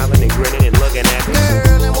bouncing, you're smiling and grinning and looking at me.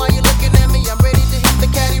 Girl, and while you looking at me, I'm ready to hit the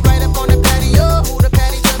caddy right up on the patio. Move the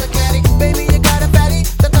patty to the caddy. Baby, you got a fatty,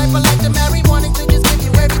 the type I like to marry. Wanting to just give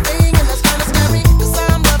you everything, and that's kinda scary. Cause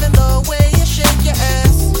I'm loving the way you shake your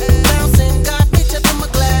ass. Bouncing, got me tipping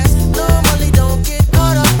my glass. Normally don't get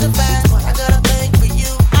caught up too fast, but I got a thing for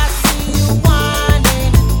you. I see you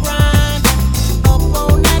whining and grinding up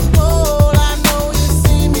on that pole. I know you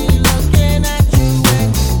see me looking at you and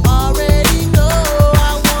already know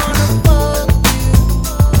I wanna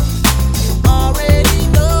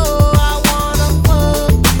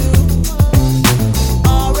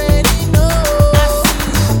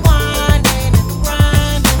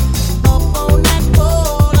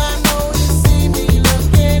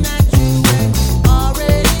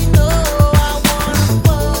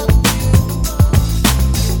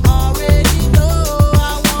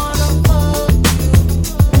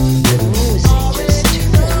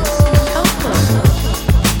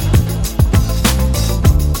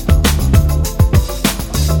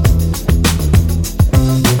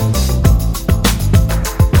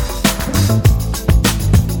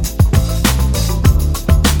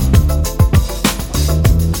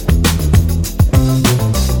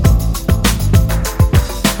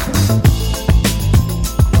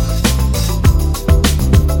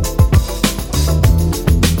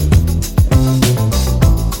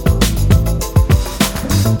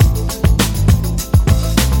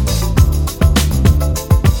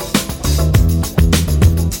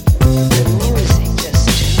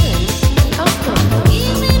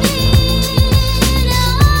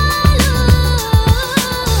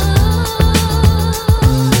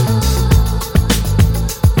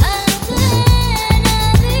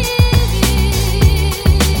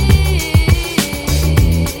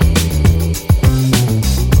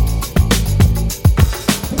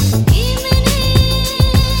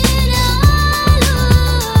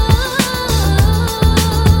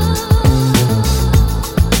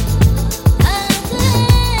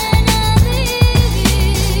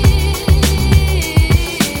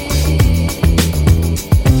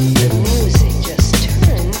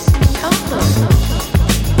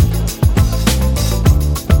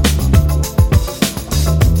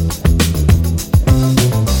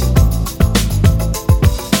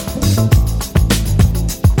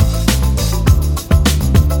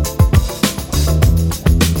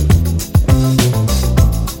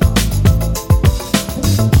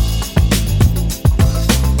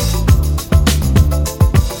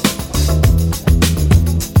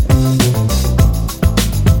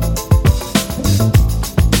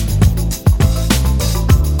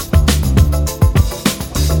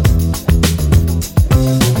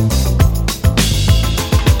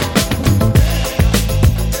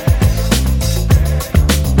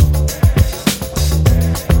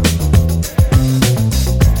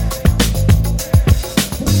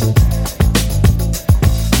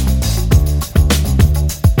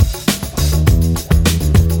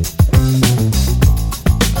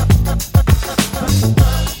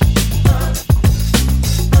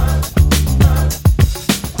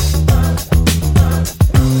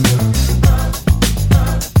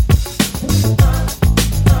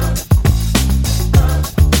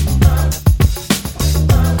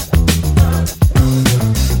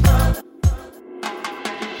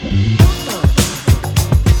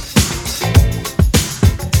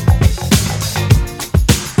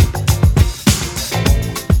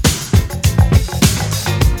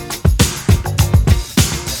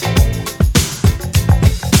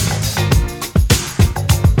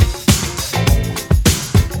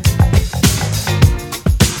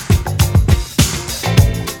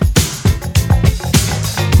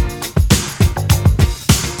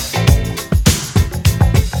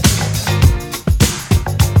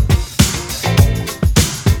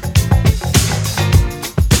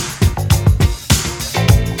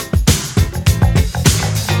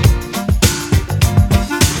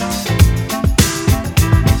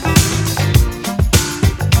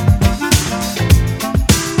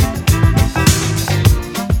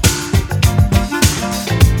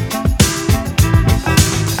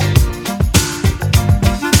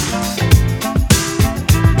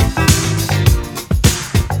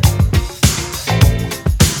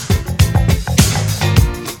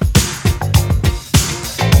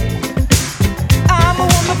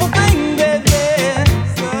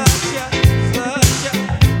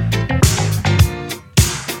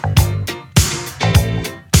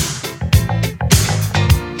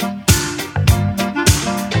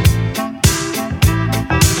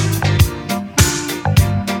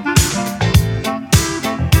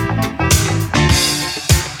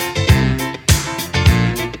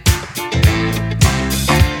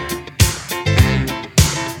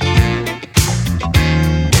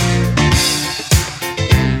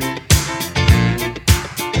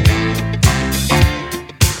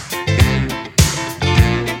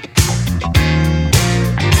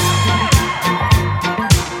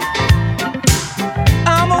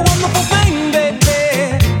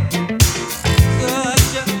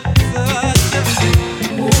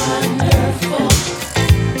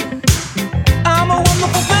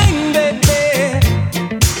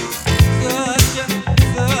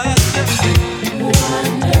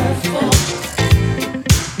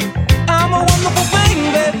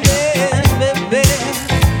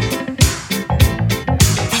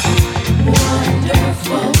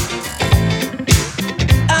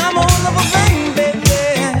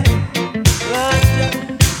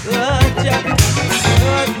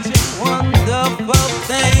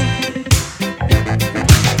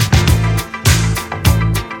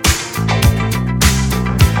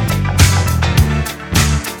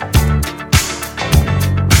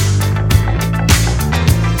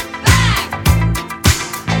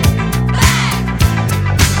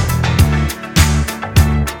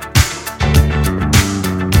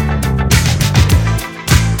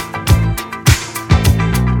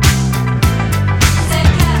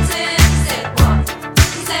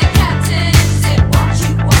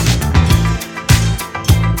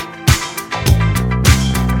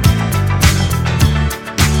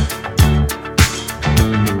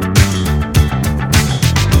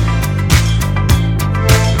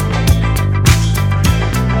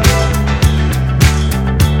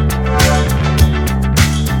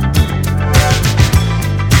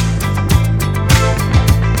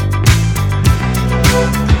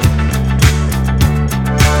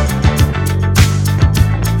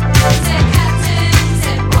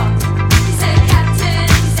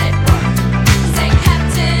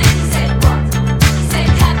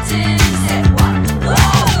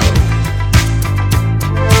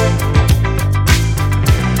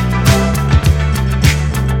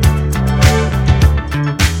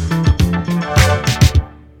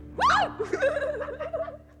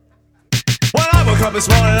up this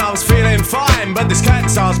morning, I was feeling fine, but this cat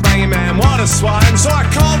starts banging, man, what a swine. So I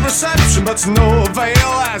called reception, but to no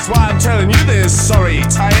avail. That's why I'm telling you this sorry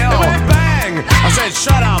tale. It went bang, I said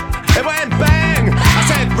shut up. It went bang, I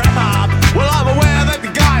said wrap up. Well, I'm aware that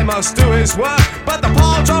the guy must do his work, but the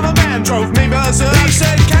poor driver man drove me berserk. He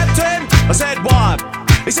said, Captain, I said what?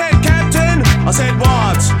 He said, Captain, I said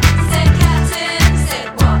what? He said, Captain, said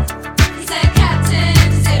what? He said, Captain,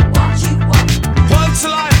 said what you want. Once a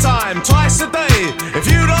lifetime, twice a day. If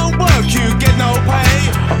you don't work, you get no pay.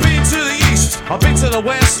 I've been to the east, I've been to the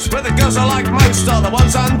west, where the girls I like most are the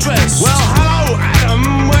ones undressed. Well, hello,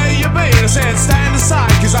 Adam, where you been? I said, stand aside,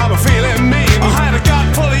 cause I'm a feeling mean. I had a gut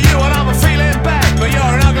full of you and I'm a feeling bad, but you're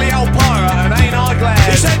an ugly old pirate and ain't I glad.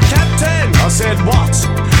 He said, Captain, I said, what?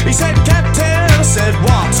 He said, Captain, I said,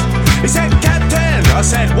 what? He said, Captain, I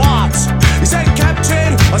said, what? He said,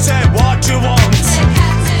 Captain, I said, what you want? He said,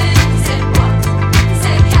 Captain, said what? He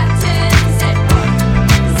said, Captain, said what?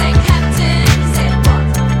 He said, Captain, said what?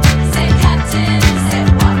 He said, Captain, said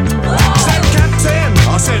what? He said, Captain,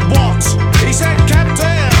 I said, what? He said,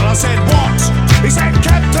 Captain, I said, what? He said,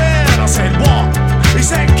 Captain, I said, what? He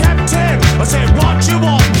said, Captain, I said, what you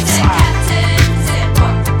want? He said, Captain, said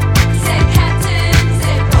what? He said, Captain,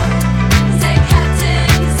 said what? He said, Captain,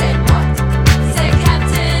 said what? He said,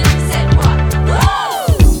 Captain, said what?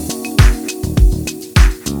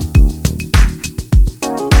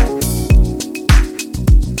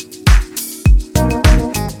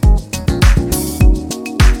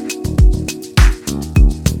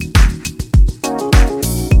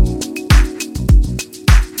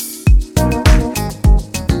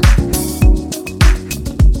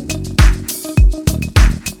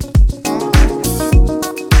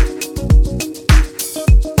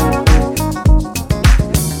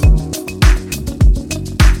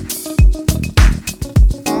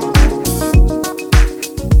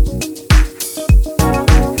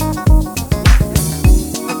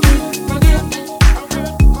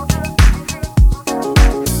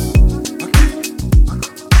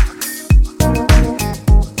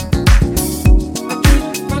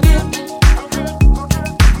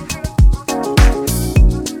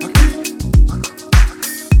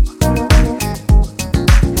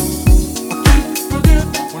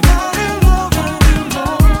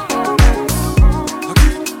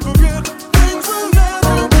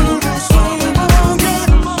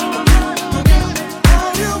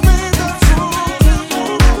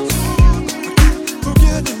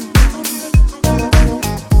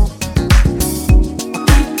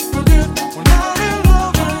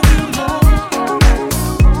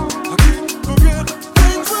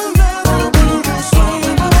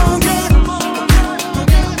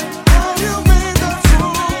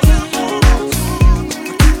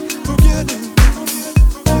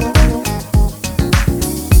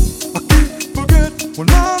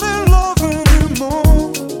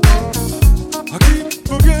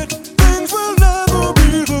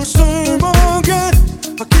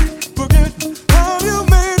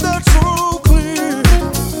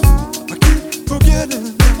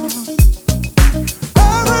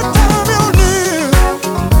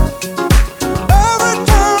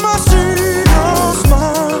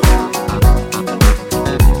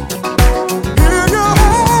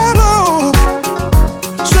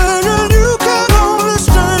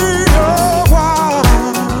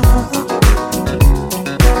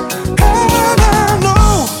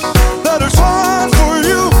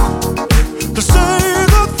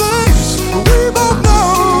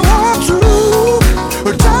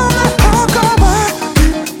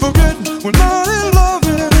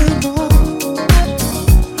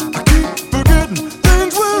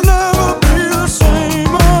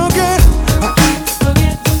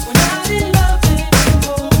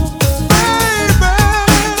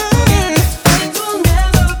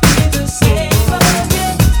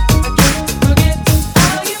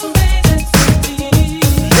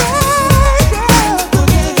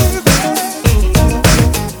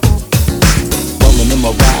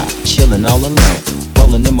 chillin' all alone.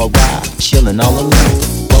 Rollin' in my ride, chillin' all alone.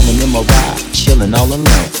 Rollin' in my ride, chillin' all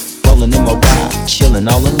alone. Rollin' in my ride, chillin'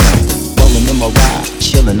 all alone.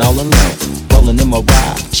 Rollin' in my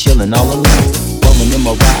ride, chillin' all alone. Rollin' in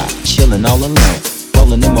my ride, chillin' all alone.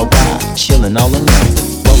 Rollin' in my ride, chillin' all alone.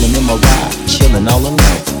 Rollin' in my ride, chillin' all alone.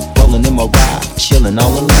 Rollin' in my ride, chillin'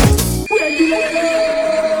 all alone.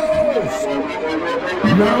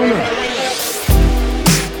 No.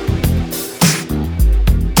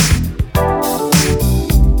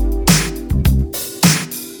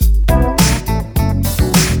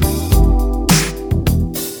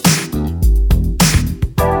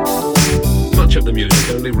 Much of the music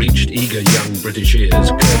only reached eager young British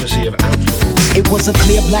ears courtesy of Outlaw. It was was a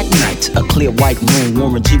clear black night, a clear white moon.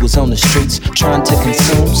 Warren G was on the streets trying to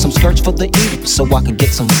consume some skirts for the eat so I could get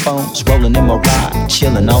some phones. Rolling in my ride,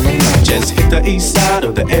 chilling all alone. Just hit the east side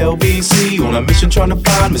of the LBC on a mission trying to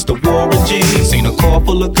find Mr. Warren G. Seen a car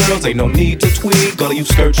full of girls, ain't no need to tweak. All of you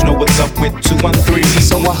skirts know what's up with 213.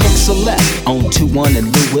 So I hooked select on 21 and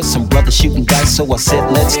Lewis. Some brothers shooting dice, so I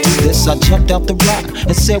said, let's do this. I jumped out the ride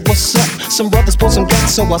and said, what's up? Some brothers pulled some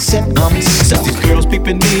guns, so I said, I'm stuck. These girls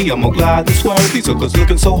peeping me, I'm gonna glide and swerve. These hookers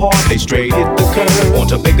looking so hard, they straight hit the curve. Want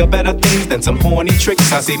to bigger, better things than some horny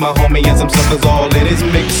tricks. I see my homie and some suckers all in his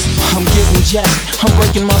mix. I'm getting jacked, I'm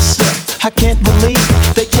breaking myself. I can't believe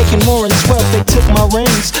they taking more than 12. They took my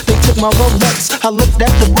rings, they took my Rolex. I looked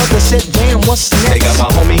at the brother, said, damn, what's next? They got my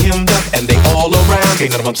homie hemmed up and they all around.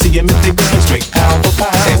 Can't none of them see him if they going straight pound for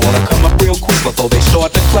pound. They wanna come up real quick before they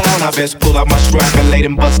start to clown. I best pull out my strap and lay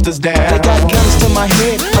them busters down. They got guns to my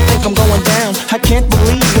head, I think I'm going down. I can't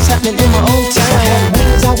believe it's happening in my own town. If I had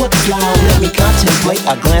wings, I would fly, let me contemplate.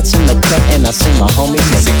 I glance in the cut and I see my homie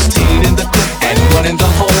Nate. 16 in the clip and one in the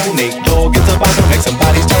hole. Nate Dogg is about to make some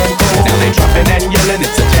bodies turn cold. Now they dropping and yelling,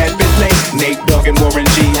 it's a tad bit late. Nate Dogg and Warren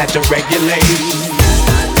G had to regulate.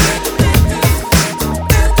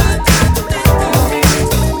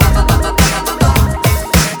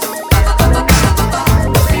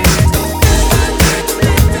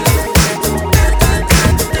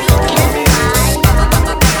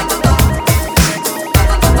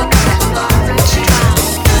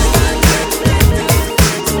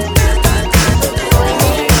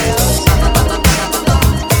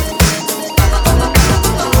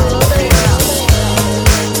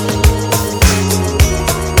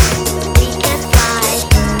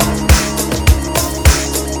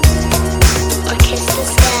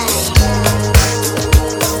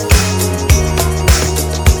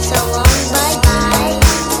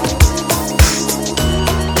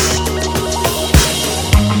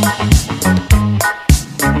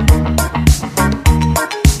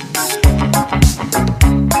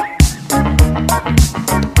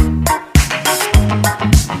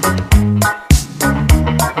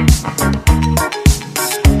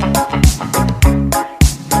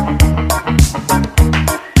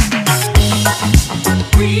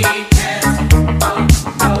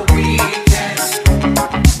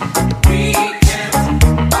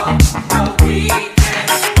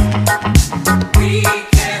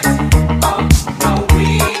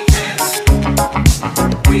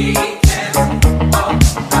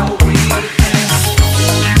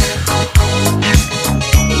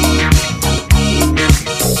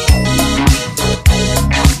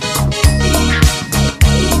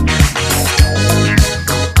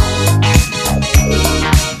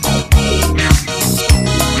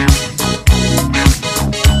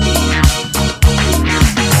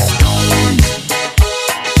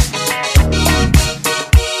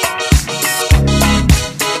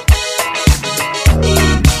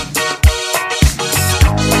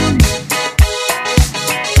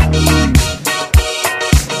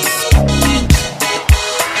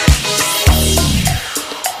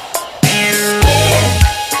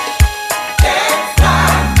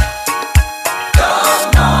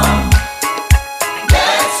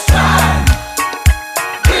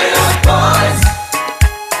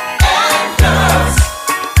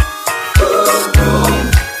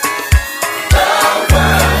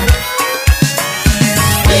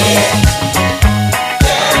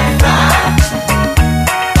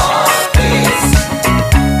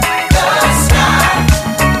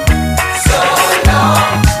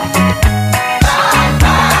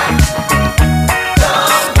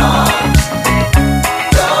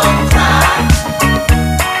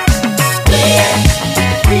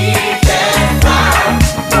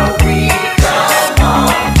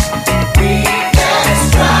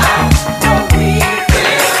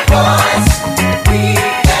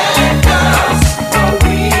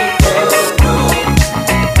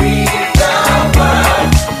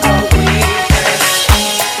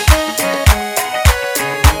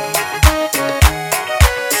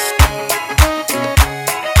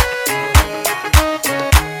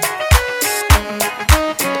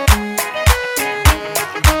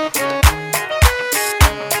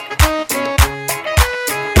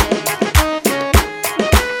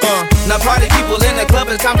 Now party people in the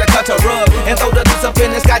club, it's time to cut a rug and throw the deuce up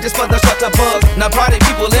in the sky just for the shutter bug. Now party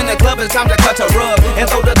people in the club, it's time to cut a rug and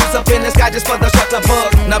throw the deuce up in the sky just for the shutter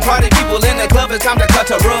bug. Now party people in the club, it's time to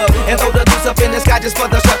cut a rug and throw the deuce up in the sky just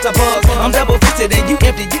for the shutter bug. I'm double fisted and you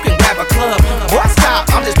empty, you can grab a club. Boy,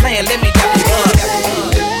 stop, I'm just playing, let me dap you up.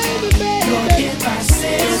 You're in my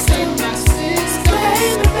system,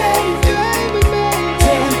 baby, baby,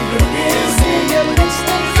 tell me your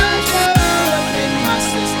business.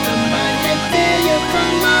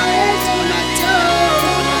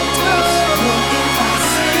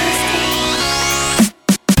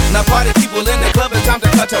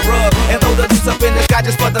 cut a rug. And throw the juice up in the sky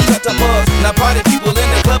just for the cut a buzz. Now party people in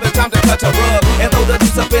the club, it's time to cut a rug. And throw the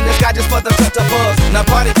juice up in the sky just for the cut a buzz. Now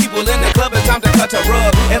party people in the club, it's time to cut a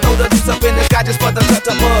rug. And throw the juice up in the sky just for the cut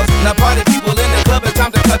a buzz. Now party people in the club, it's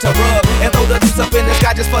time to cut a rug. And throw the juice up in the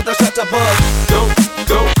sky just for the cut a buzz. Go,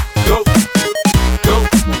 go, go, go,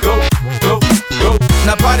 go, go, go.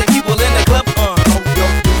 Now party people in the club, throw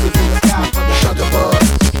your deuces in the sky for the cut a buzz.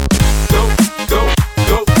 Go, go,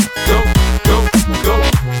 go, go, go, go,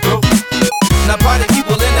 go. Now party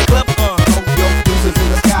people in the club, throw your deuces in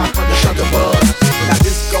the sky for the cut a buzz. Now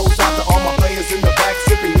this goes out to all my players in the back,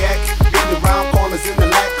 sipping yak, getting around corners in the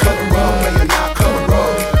lack, cut a rug, player not cut a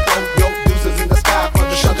rug. Throw your deuces in the sky for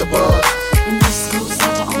the shut the buzz. And this goes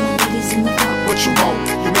out to all my ladies in the club. What you want?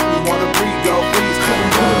 You make me wanna breathe, girl. Please cut a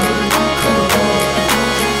rug, cut a rug.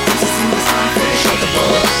 Shut the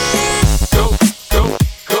buzz. Go, go,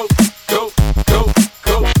 go, go, go, go,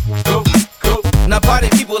 go, go. Now party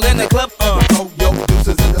people in the club, throw your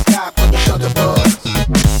deuces in the sky for the shut the buzz.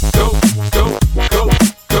 Go, go, go,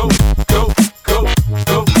 go, go, go,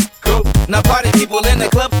 go, go. Now party people in the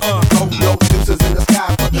club, throw your deuces in the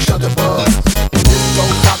sky for the shut the buzz. And this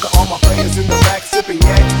goes out to all my players in the back, sipping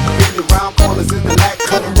yak, getting around corners in the lack,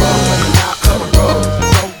 cut a rug, player not cut a rug.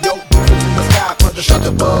 Throw your deuces in the sky for the shut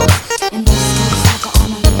the buzz. And this goes out to all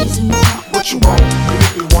my ladies in the club. What you want? You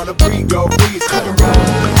make me wanna breathe, girl. Please cut a rug,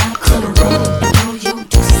 cut a rug. Throw your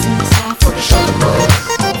deuces in the sky For the shut the buzz.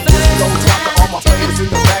 This goes out to all my players in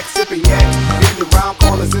the back, sipping yak, getting around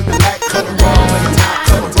corners in the lack, cut a rug, player not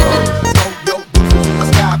cut a rug. Throw your deuces in the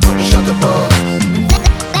sky for the shut the buzz.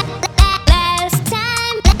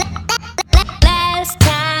 Last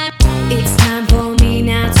time, it's time for me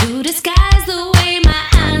now to disguise the way my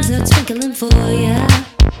eyes are twinkling for ya,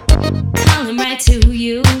 calling right to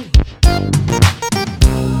you.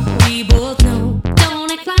 We both know,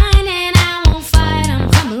 don't incline and I won't fight. I'm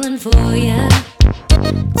fumbling for ya,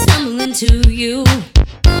 tumbling to you,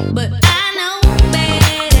 but I know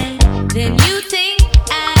better than you think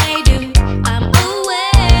I do. I'm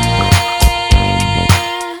aware,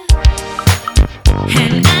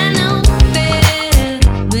 and I know better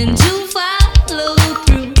than to follow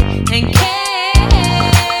through and care.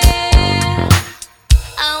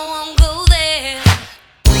 I won't go there.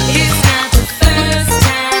 It's not the first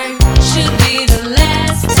time, should be the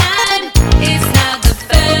last time. It's not the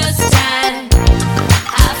first time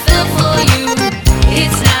I fell for you.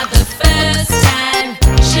 It's not the first time,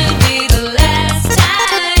 should be the last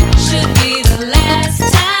time. Should be the last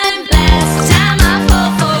time I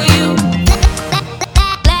fall for you.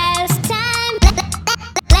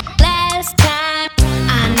 Last time,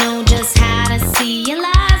 I know just how to see your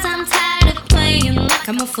lies. I'm tired of playing like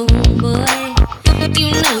I'm a fool, boy. You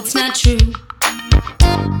know it's not true.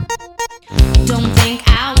 Don't think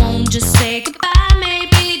I won't just say goodbye.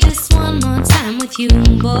 Maybe just one more time with you,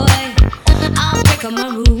 boy. I'll break all my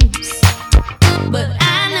rules, but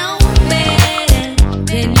I know better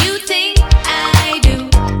than you think I do.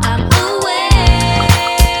 I'm aware,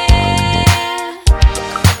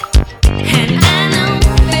 and I know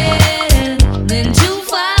better than to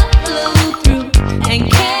follow through and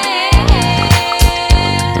care.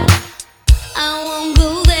 I won't go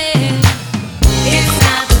there.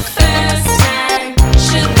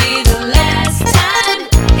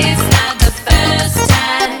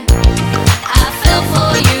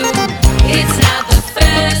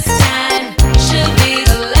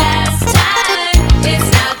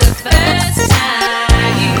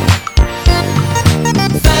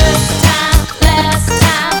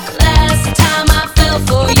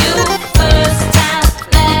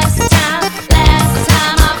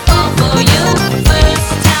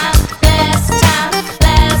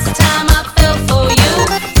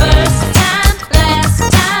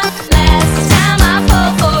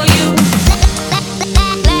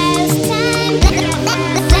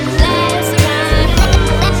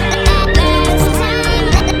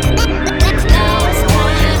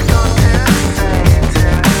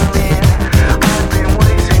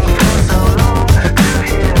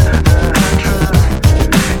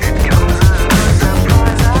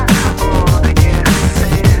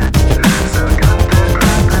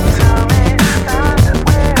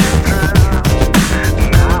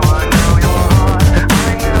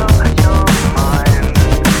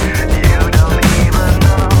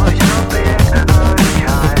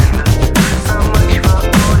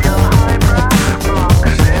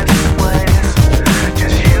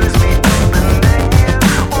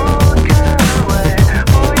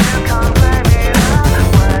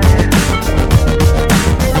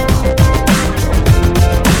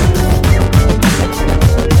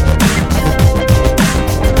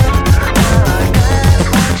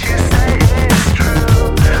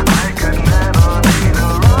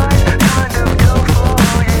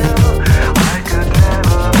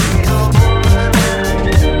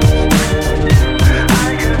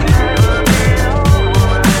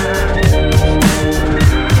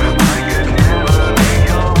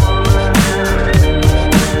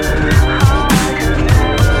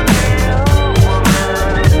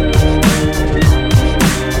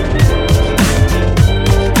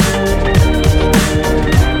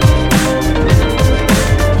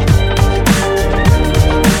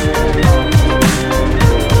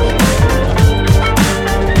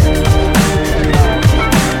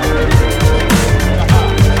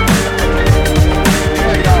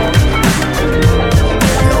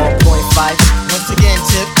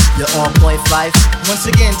 Once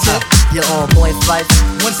again, Tip. You're on point, Fife.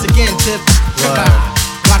 Once again, Tip.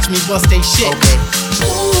 Watch me bust they shit. Okay.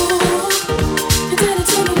 You did it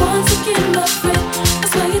to me once again, my friend.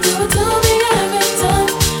 That's why you do it to me every time.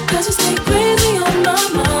 'Cause you stay crazy on my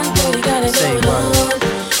mind. Boy, you got it going on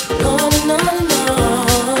and on and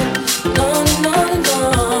on and on and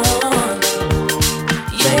on.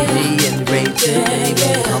 Baby and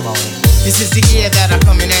baby, come on. This is the year that I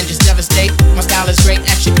come in and just devastate. My style is great,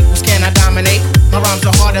 action equals can I dominate. My rhymes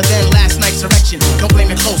are harder than last night's erection. Don't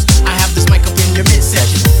blame it close, I have this mic up in your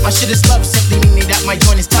midsection. My shit is love, simply meaning that my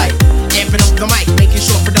joint is tight. Amping up the mic, making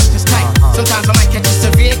sure production's tight. Sometimes I might catch a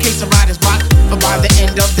severe case of writer's block, but by the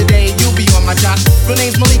end of the day, you'll be on my job. Real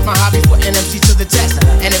name's Malik, my hobby, putting MC to the test.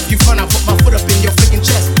 And if you front, I'll put my foot up in your freaking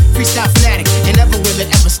chest. Freestyle fanatic, and never will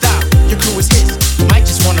it ever stop. Your crew is his, you might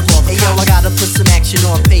just wanna call the Hey yo, I gotta put some action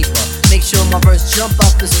on paper. Make sure my verse jump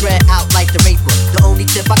up and spread out like the raper. The only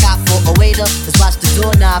tip I got for a waiter is watch the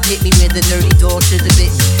doorknob hit me where the dirty dog should have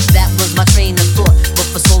bit me. That was my train of thought, but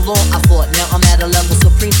for so long I fought. Now I'm at a level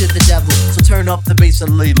supreme to the devil. So turn up the bass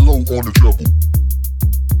and lay low on the treble.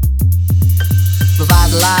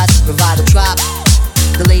 Revitalize, revive the tribe.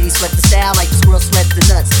 The ladies sweat the style like the squirrel sweat the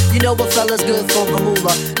nuts. You know what fella's good for a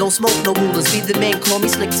moolah. Don't smoke no rulers. Be the man, call me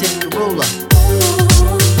Slick Tim the ruler.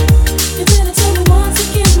 You did it to me once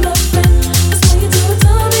again, my friend. That's why you do it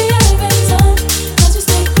to me every time. 'Cause you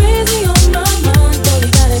stay crazy on my mind. Boy, you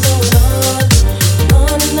got it going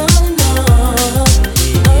on and on and on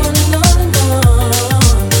and on.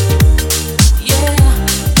 Yeah.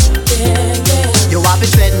 Yo, I've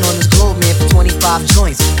been treading on this globe, man, for 25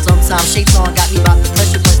 joints. Sometimes Shaitan got me about the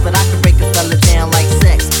pressure points, but I can break a fella down like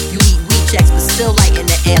sex. You eat weed checks, but still light in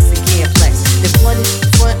the ass and can't flex. If one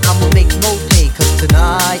front, I'ma make no pay. 'Cause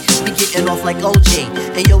tonight, we getting off like OJ.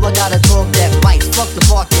 And yo, I got a dog that bites, fuck the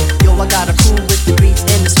barking. Yo, I got a crew with the beats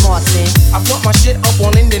and the smarts in. I put my shit up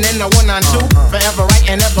on Linden and the 192. Forever right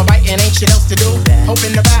and ever right and ain't shit else to do.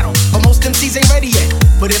 Hoping to battle, but most MCs ain't ready yet.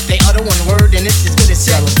 But if they utter one word, then it's as good as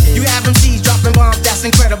said. You have MCs dropping bombs, that's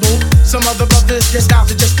incredible. Some other brothers, their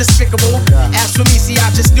styles are just despicable. As for me, see,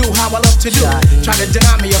 I just do how I love to do. Try to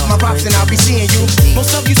deny me of my props and I'll be seeing you.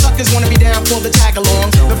 Most of you suckers wanna be down for the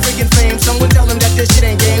tag-alongs. The friggin' fame, someone tell them that this shit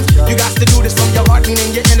ain't games. You got to do this from your heart,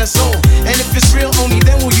 meaning your inner soul. And if it's real, only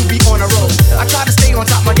then will you be on a roll. I try to stay on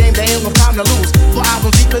top of my game, there ain't no time to lose. For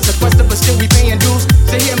albums, deep is a question, but still we paying dues.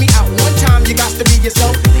 So hear me out one time, you got to be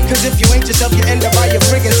yourself. 'Cause if you ain't yourself, you end up by your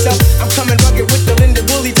friggin' self. I'm coming rugged with the Linda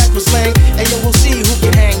Woolly type of slang. And yo, we'll see who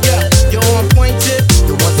can hang. Yeah, you're on point, Tip.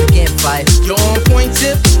 Yo, once again, Fife. You're on point,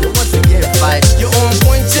 Tip. Yo, once again, Fife. You're on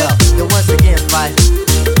point, Tip. Yo, once again, Fife.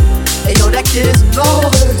 Hey, yo, that kid is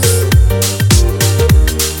noise.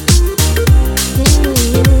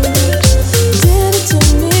 Did it to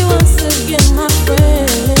me once again, my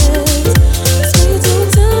friends. That's why you do it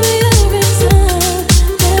to me every time.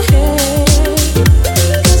 Hey,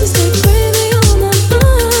 'cause you stay crazy on my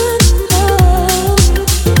mind. Oh,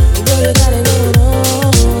 boy, you got it going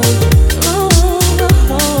on and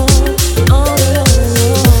on.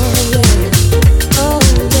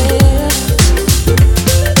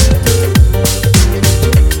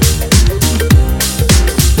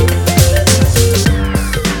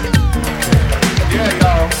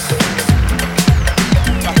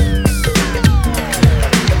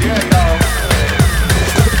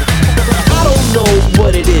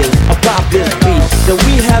 that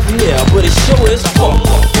we have here, but it sure is fun.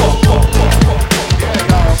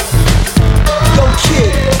 Yo,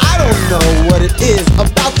 kid, I don't know what it is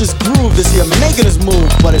about this groove that's here making us move,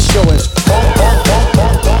 but it sure is fun.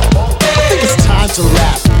 I think it's time to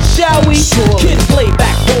rap. Shall we? Sure. Kids play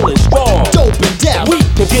back, rolling strong. Dope and deaf. We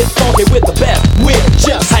can get funky with the best. We're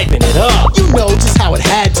just hyping it up. You know just how it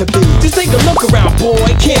had to be. Just take a look around, boy.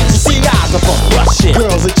 Can't you see eyes up on rushing?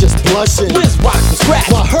 Girls are just blushing. Wiz rocks and scratch.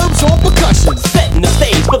 While Herb's on percussion. Setting the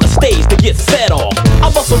stage for the stage to get set off. I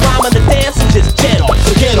bust a rhyme on the dance and just jet off.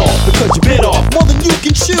 So get off because you bit off more than you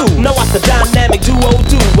can chew. Now watch the dynamic duo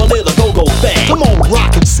do a little go-go thing. Come on,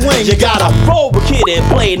 rock and swing. You gotta roll with Kid and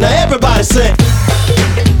Play. Now everybody sing.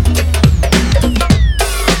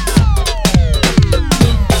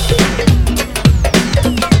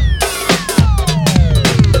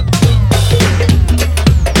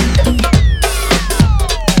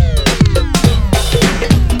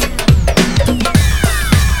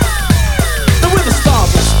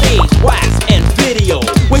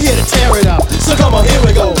 We're here to tear it up, so come on, here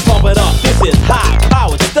we go. Pump it up, this is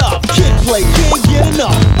high-powered stuff. Kid Play, can't get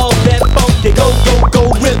enough of that funky go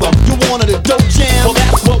rhythm. You wanted a dope jam? Well,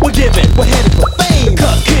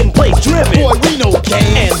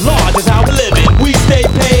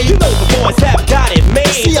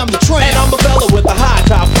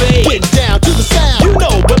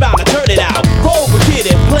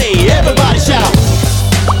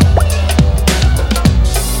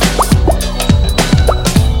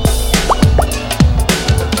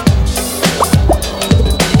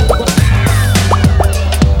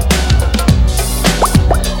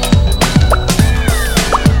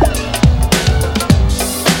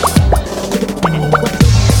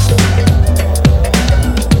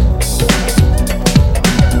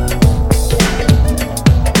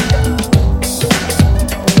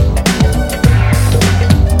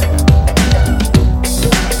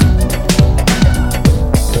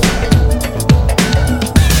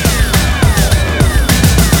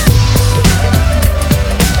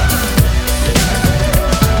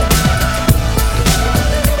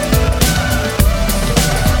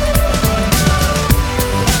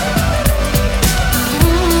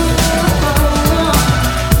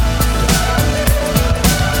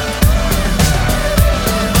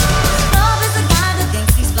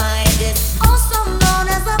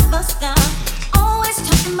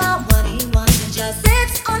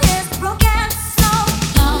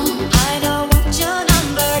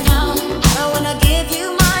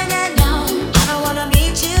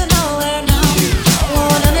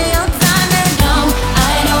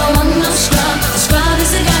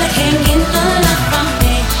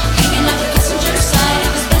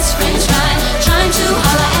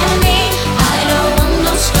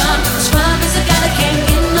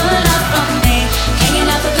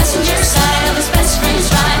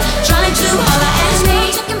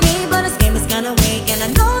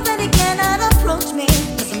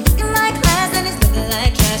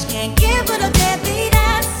 can't give but a deadbeat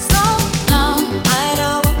ass. So no, I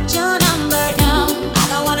don't want your number. No, I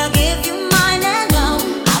don't wanna give you mine. And no,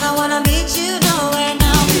 I don't wanna meet you nowhere.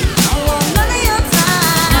 No, I want none of your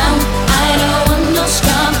time. No, I don't want no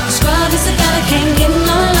scrub. Scrub is the guy that can't get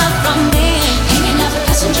no love from me. Hanging out the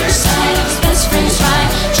passenger side of his best friend's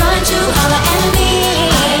ride, trying to holler at me.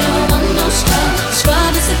 I don't want no scrub.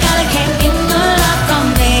 Scrub is the guy that can't get no love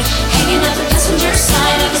from me. Hanging out the passenger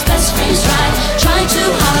side of his best friend's ride, trying to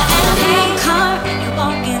holler at me. Car and you're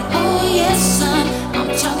walking, oh yes son, I'm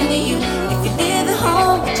talking to you. If you live at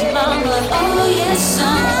home with your mama, oh yes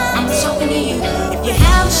son, I'm talking to you. If you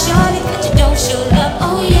have a shorty that you don't show love,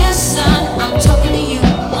 oh yes son, I'm talking to you.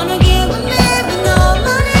 Wanna give a man with no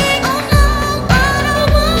money? Oh no, I don't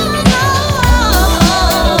want no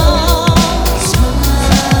scrub.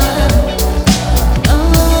 No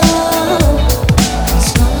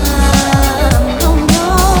scrub, no,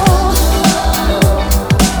 no.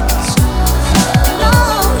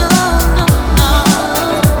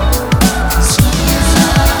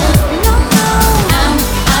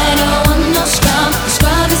 I don't want no scrub.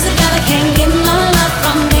 Scrub is the guy that can't get no love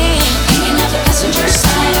from me. Hanging out the passenger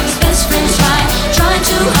side of his best friend's ride, trying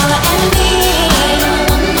to holler at me. I don't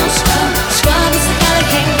want no scrub. Scrub is the guy that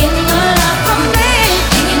can't get no love from me.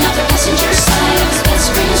 Hanging out the passenger side of his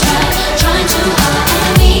best friend's ride, trying to holler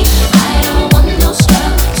at me. I don't want no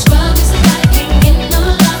scrub. Scrub is the guy that can't get no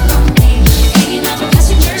love from me. Hanging out the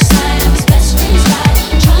passenger side of his best friend's ride,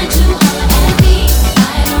 trying to holler at me.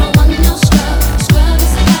 I don't want no scrub. Scrub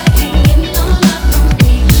is the guy that can't get no love from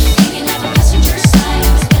me. Hanging out the passenger side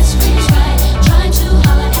of his best friend's ride, trying to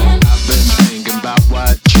holler at me. I've been thinking about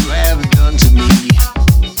what you have done to me.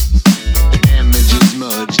 The damage is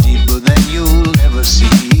much deeper than you'll ever see.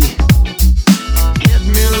 Hit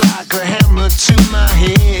me like a hammer to my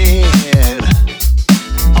head.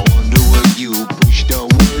 I wonder where you pushed or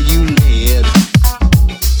where you led.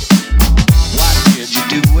 Why did you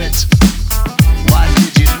do it? Why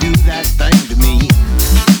did you do that thing to me?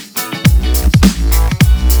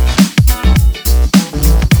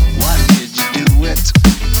 Why did you do it?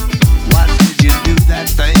 Why did you do that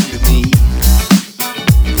thing to me?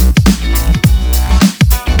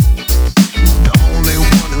 The only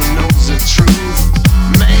one who knows the truth,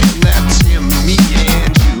 man, that's him, me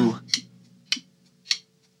and you.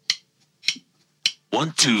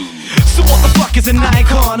 1, 2. So what the fuck is an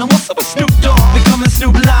icon? And what's up with Snoop Dogg becoming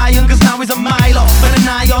Snoop Lion? Cause now he's a mile off. But an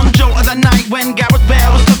eye on Joe of the night when Gareth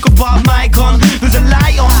Bale was took apart mic on. There's a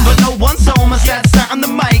light on, but no one's home. I said sat on the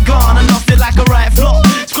mic on and lost it like a right flop.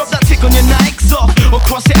 Scrub that tick on your Nikes off or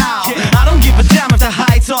cross it out. I don't give a damn if the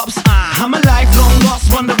high tops. I'm a lifelong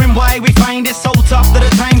lost, wondering why we find it so tough that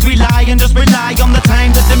at times we lie and just rely on the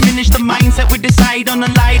time to diminish the mindset we decide on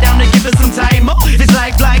and lie down to give us some time. Oh, it's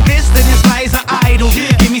life like this that inspires our idol.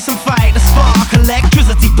 Give me some fight, a spark,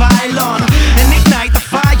 electricity pile on and ignite the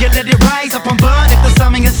fire, let it rise up and burn if there's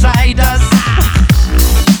something inside us.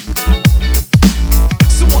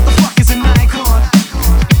 So what the fuck is an icon?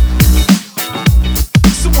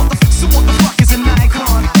 So what the fuck is an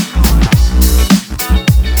icon?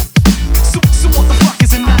 So what the fuck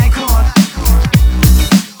is an icon?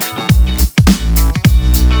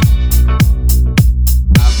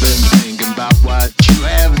 I've been thinking about what you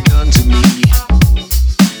have done to me.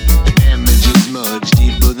 The damage is much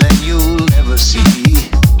deeper than you'll ever see.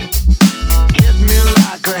 Hit me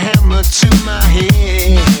like a hammer to my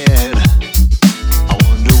head. I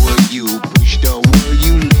wonder where you pushed or where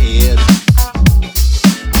you led.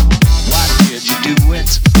 Why did you do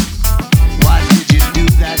it? Why did you do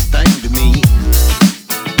that thing to me?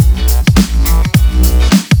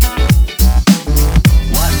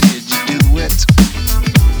 Why did you do it?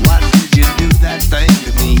 Why did you do that thing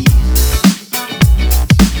to me?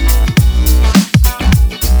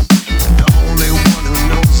 The only one who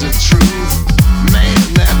knows the truth, man,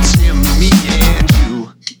 that's him, me and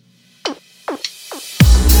you.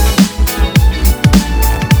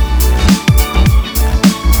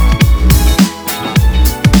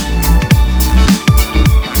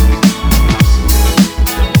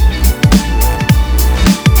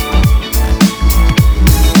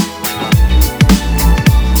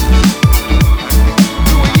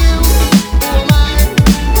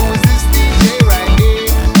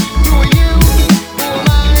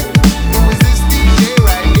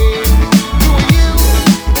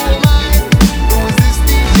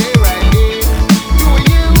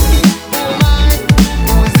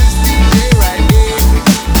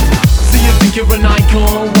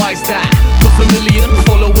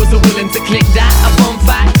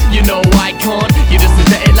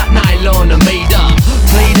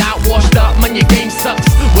 Man, your game sucks.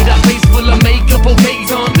 With a face full of makeup or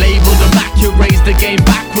gaze on. Label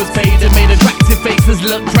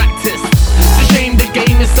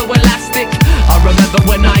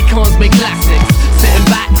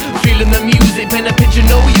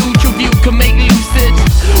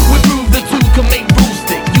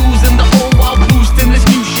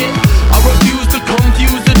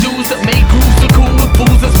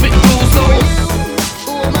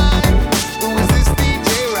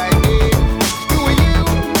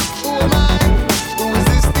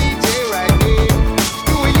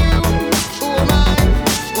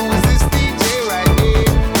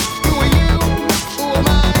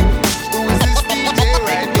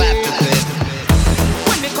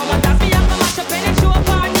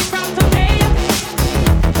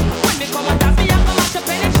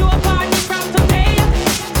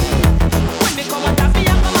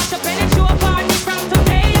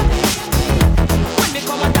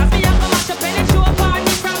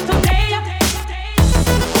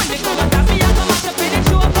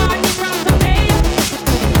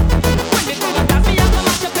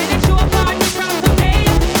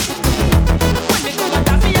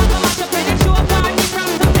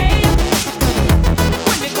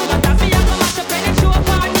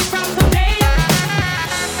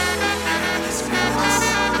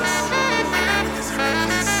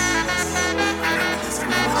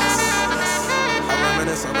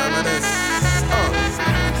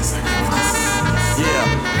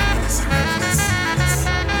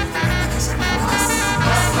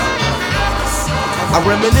I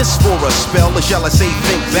reminisce for a spell, or shall I say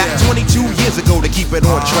think back 22 years ago to keep it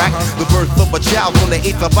on track. The birth of a child on the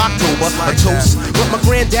 8th of October, a toast, but my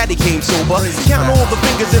granddaddy came sober. Count all the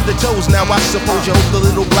fingers and the toes, now I suppose you hope the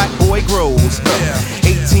little black boy grows.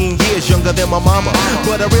 18 years younger than my mama,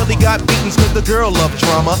 but I really got beatings cause the girl loved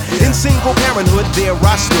drama. In single parenthood, there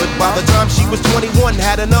I stood. By the time she was 21,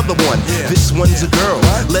 had another one. This one's a girl,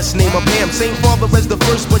 let's name her Pam. Same father as the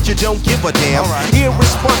first, but you don't give a damn.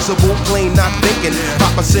 Irresponsible, plain not thinking.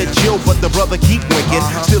 Papa said chill, but the brother keep winking.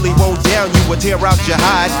 Still he won't down you or tear out your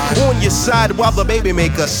hide. On your side while the baby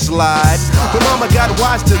make a slide. But mama got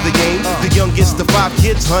wise to the game. The youngest of 5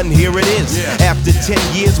 kids, hun, here it is. After 10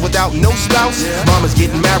 years without no spouse, mama's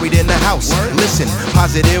getting married in the house. Listen,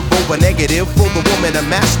 positive over negative for the woman a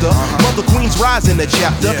master. Mother Queen's rise in the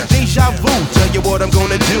chapter. Deja vu, tell you what I'm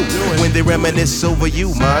gonna do when they reminisce over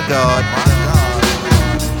you, my God.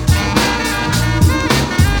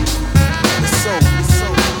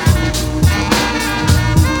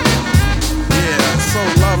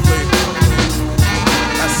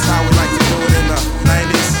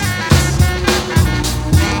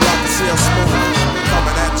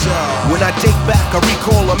 When I take back, I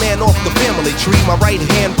recall a man off the family tree. My right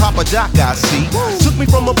hand, Papa Doc, I see. Took me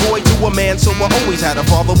from a boy to a man, so I always had a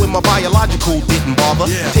father when my biological didn't bother.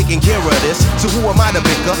 Taking care of this, so who am I to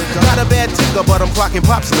bicker? Not a bad ticker, but I'm clocking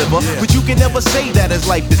Pop's liver. But you can never say that his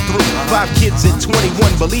life is through. 5 kids at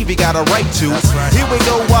 21, believe he got a right to. Here we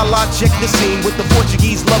go while I check the scene with the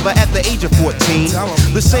Portuguese lover at the age of 14.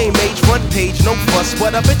 The same age, front page, no fuss,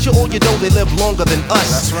 but I bet you all you know they live longer than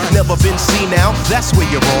us. Never been seen now, that's where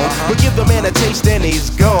you're wrong. But give the man a taste and he's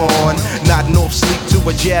gone. Nodding off sleep to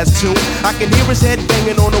a jazz tune. I can hear his head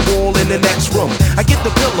banging on the wall in the next room. I get the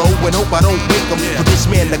pillow and hope I don't wake him. For this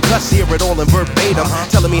man to cuss, hear it all in verbatim.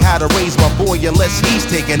 Telling me how to raise my boy unless he's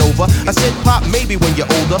taking over. I said, Pop, maybe when you're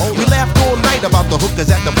older. We laughed all night about the hookers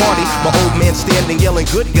at the party. My old man standing yelling,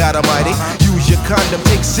 good God Almighty. Use your condom,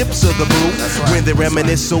 take sips of the brew. When they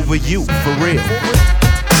reminisce over you, for real.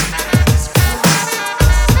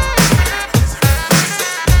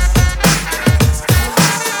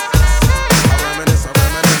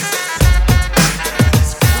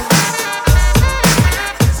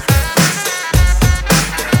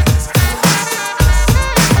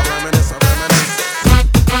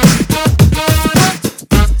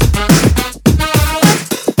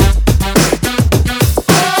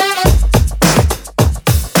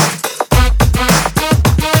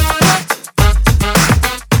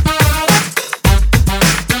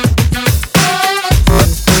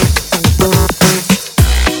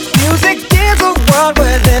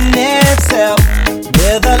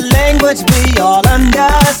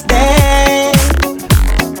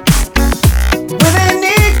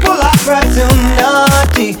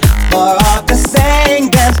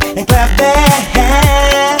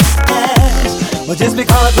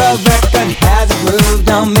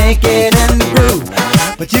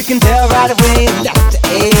 But you can tell right away it's left to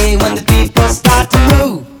A when the people start to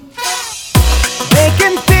move. They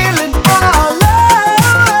can feel it all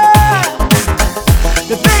over.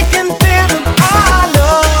 They can feel it all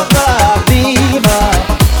over, people.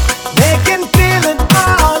 They can feel it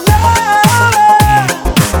all over.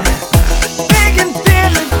 They can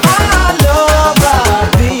feel it all over,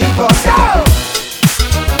 people. Go!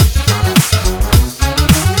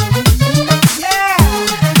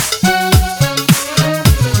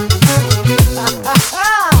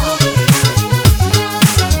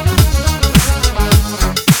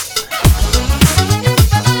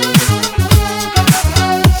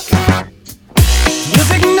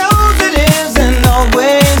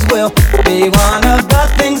 Be one of the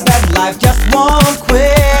things that life just won't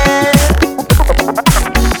quit.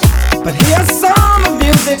 But here's some of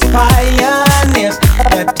music's pioneers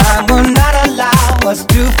that time will not allow us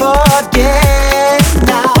to forget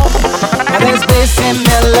now. Now there's Basie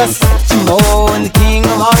Miller, Satchmo, and the king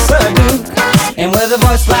of all Sir Duke. And with a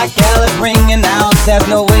voice like Ellis ringing out, there's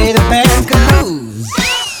no way the band could lose.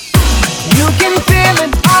 You can feel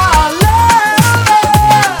it all over.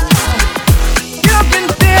 You can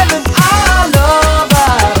feel it all over,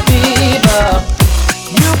 people.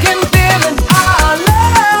 You can feel it all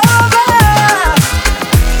over.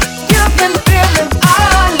 You can feel it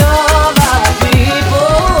all over,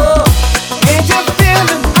 people. Can't you feel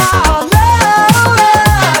it all over?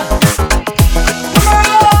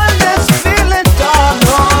 Come on, let's feel it all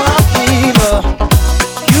over, people.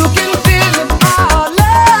 You can feel it all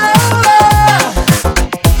over.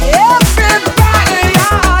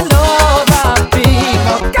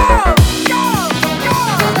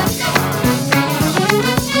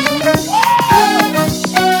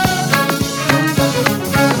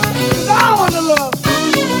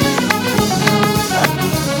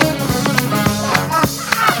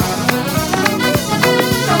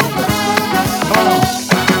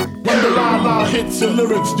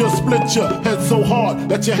 just split ya. Head so hard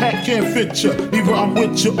that your hat can't fit ya. Either I'm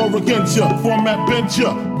with ya or against ya. Format bent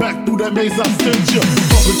ya. Back through that maze I sent ya.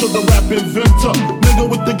 Talking to the rap inventor. Nigga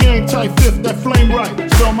with the game type fifth, that flame right.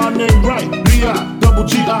 Spell my name right.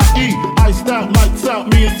 B-I-double-G-I-E. Iced out, lights out,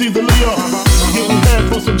 me and Caesar Leo. Getting head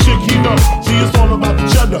for some chick he know. See, it's all about the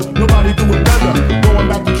cheddar. Nobody do it better. Going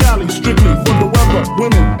back to Cali, strictly for the weather.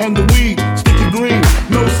 Women and the weed. Sticky green.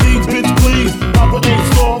 No seeds, bitch, please. Papa ain't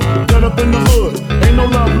soft. Dead up in the hood. Ain't no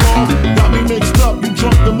love lost. Got me mixed up. You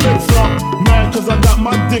drunk the licks up. Mad cause I got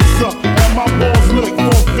my dick sucked. And my balls licked.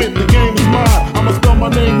 Forfeit. The game is mine. I'ma spell my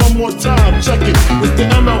name one more time. Check it. It's the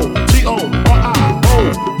N-O-T-O-R-I-O-U-S.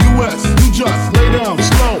 You just lay down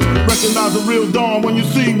slow. Recognize a real dawn when you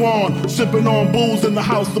see one. Sipping on booze in the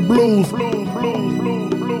house of blues. I'm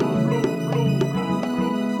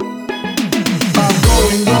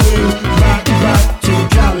going back to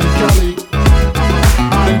Cali, Cali.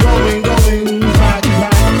 I'm going back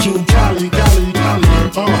to Cali, Cali, Cali.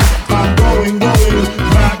 I'm going back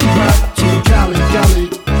to Cali, Cali.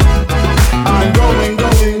 I'm going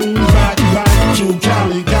back to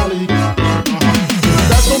Cali, Cali.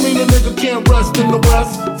 That don't mean a nigga can't rest in the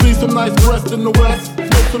West. See some nice breasts in the West.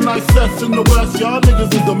 Smoke some nice sets in the West. Y'all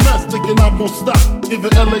niggas is a mess, thinking I'm gon' stop. Give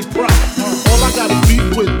it LA props. All I got is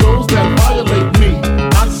beef with those that violate me.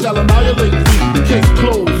 I shall annihilate thee. Case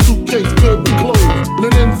closed, suitcase filled with clothes.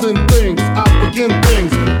 Linens and things, I begin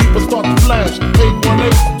things. People start to flash.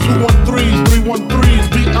 818-213s, 313s,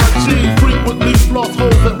 B.I.G. Frequently floss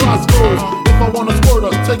holes at Roscoe's. If I want a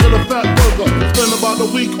squirter, take her to Fat Burger. Spend about a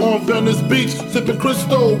week on Venice Beach, sipping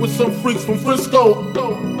Cristal with some freaks from Frisco.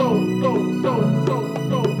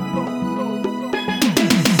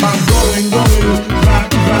 I'm going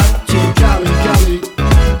back to Cali, Cali.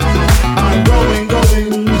 I'm going back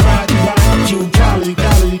to Cali,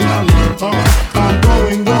 Cali, Cali. I'm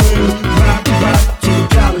going back to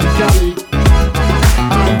Cali, Cali.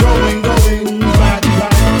 I'm going back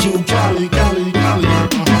to Cali, Cali, Cali.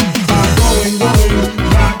 I'm going back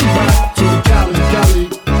to Cali, Cali.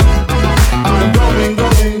 I'm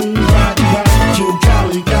going back to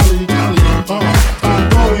Cali, Cali, Cali.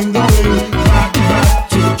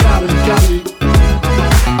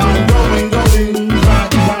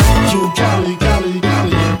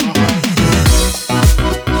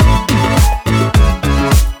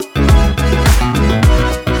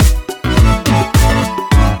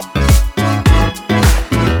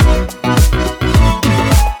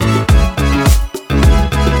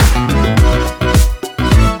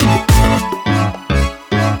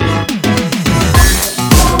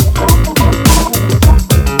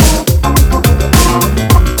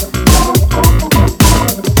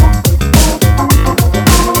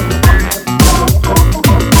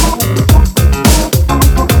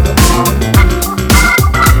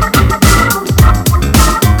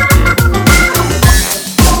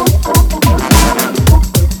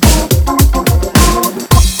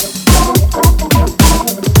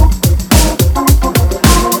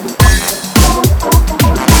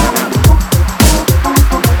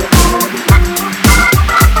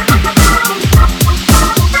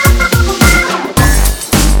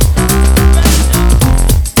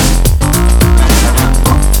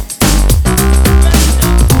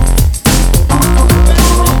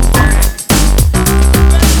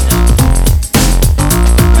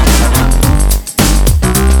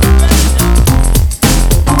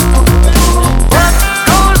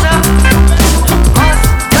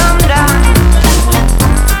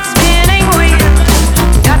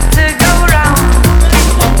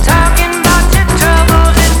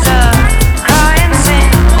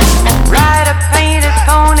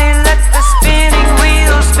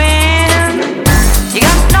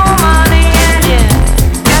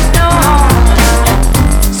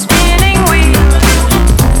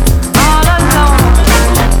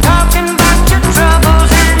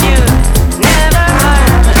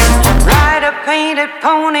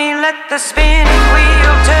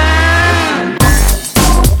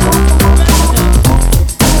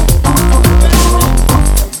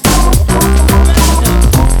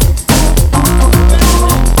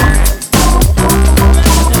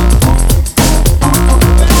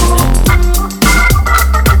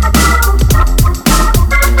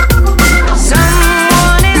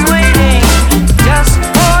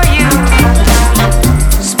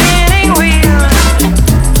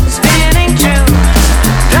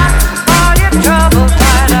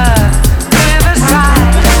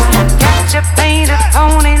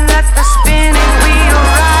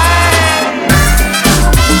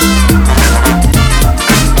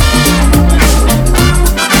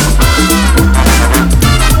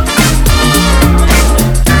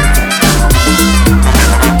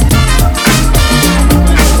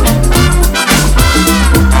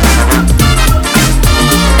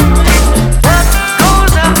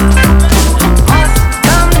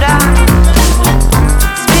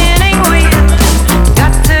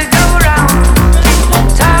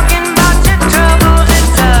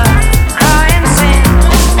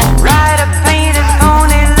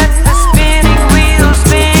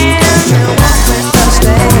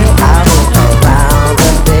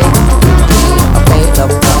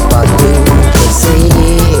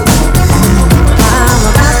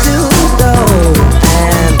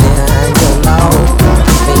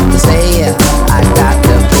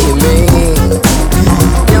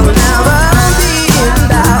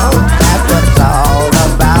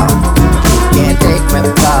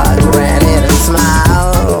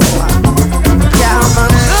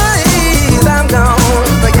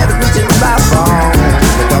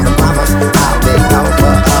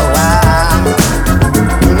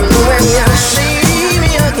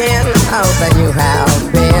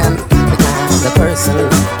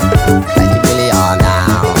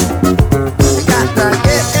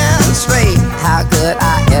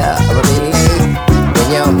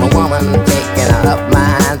 of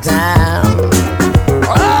my time.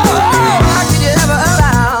 Oh, how could you ever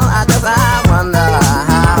allow? I wonder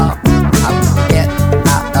how I get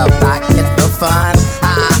out of pocket for fun.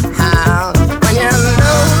 How when you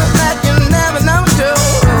know that you never know to.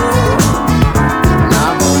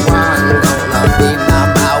 Number one, gonna be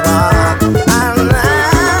number one. I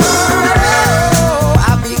know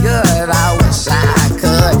I'll be good. I wish I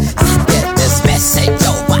could get this message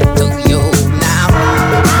over to you now.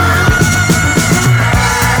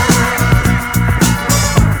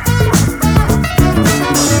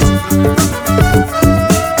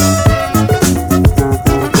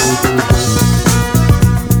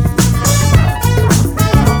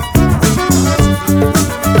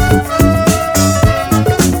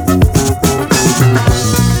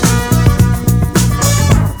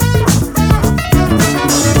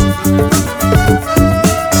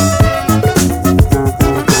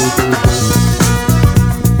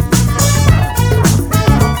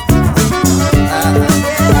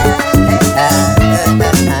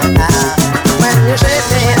 When you shake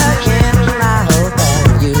me again, I hope that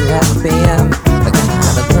you have been the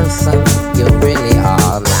kind of person you really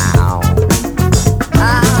are now.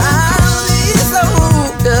 It's so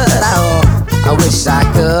good. I wish I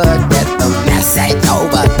could get the message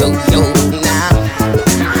over to you now.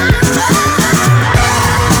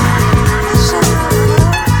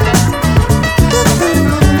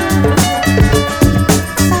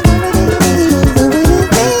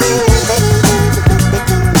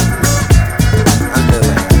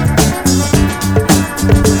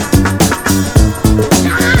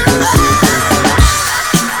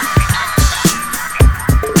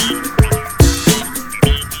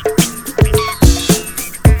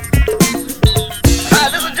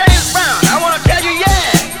 This is James Brown. I want to tell you,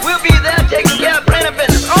 yeah, we'll be there taking care of plenty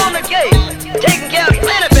business on the case, taking care of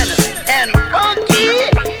plenty business and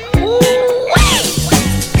funky.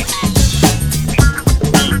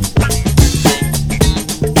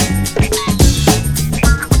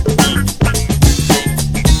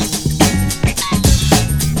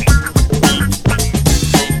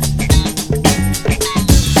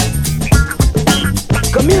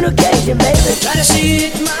 Communication, baby. Try to see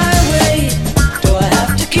it my way. Do I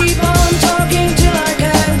have to keep on talking till I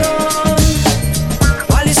can't go on?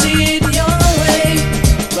 While you see it your way,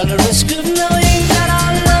 run the risk of knowing that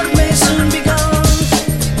our love may soon be gone.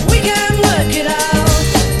 We can work it out.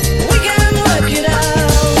 We can work it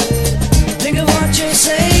out. Think of what you're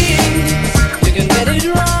saying. You can get it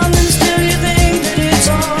wrong and still you think that it's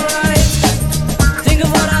alright. Think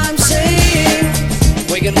of what I'm saying.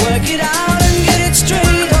 We can work it out and get it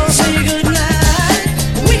straight. I'll say good night.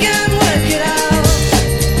 We can work it out.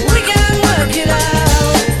 We can work it out.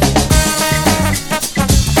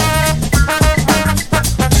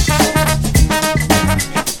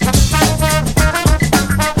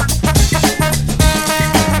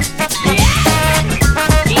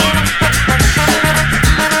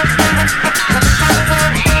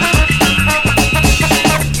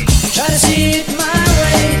 Try to see it my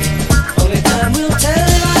way. Only time will tell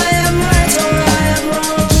if I am right or I am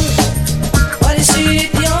wrong. While you see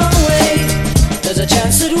it your way, there's a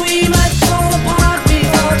chance that we might fall apart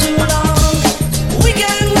before too long. We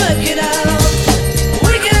can work it out.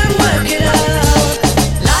 We can work it out.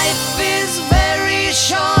 Life is very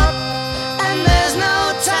short and there's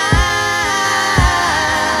no time.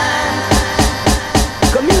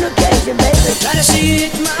 Communication, baby. Try to see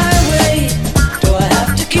it my way. Do I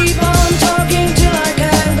have to keep on talking till I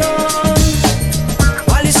can't go on?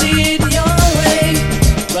 While you see it your way,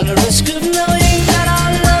 run the risk of knowing that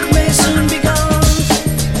our love may soon be gone.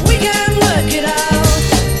 We can work it out.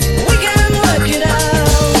 We can work it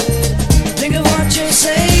out. Think of what you're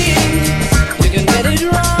saying. You can get it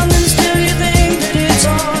wrong and still you think that it's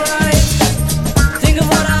alright. Think of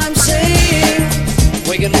what I'm saying.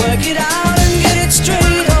 We can work it out and get it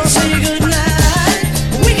straight. I'll say good night.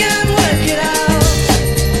 We can work it out.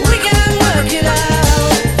 We can work it out.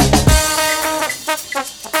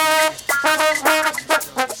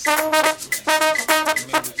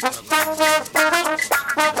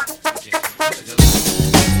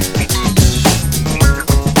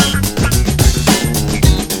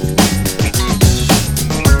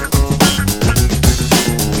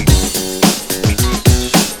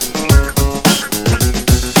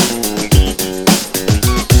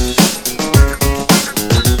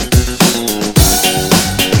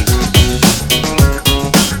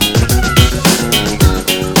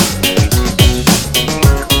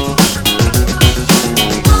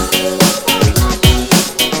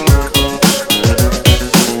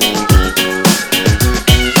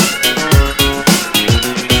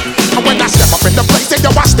 When I step up in the place, and yo,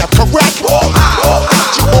 I step correct.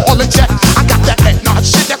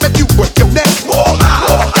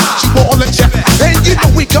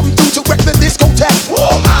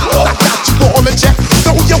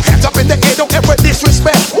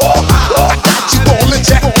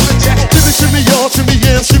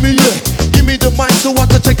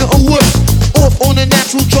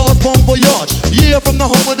 the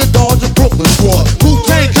home of the Dodgers Brooklyn squad.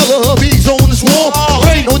 Wu-Tang Killer hubby's on the swarm.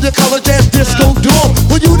 Rain on your college ass disco dorm.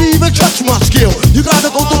 But you didn't even touch my skill. You gotta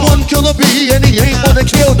go to one killer bee and he ain't gonna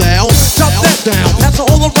kill now. Chop that down, pass it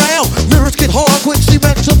all around. Lyrics get hard, quick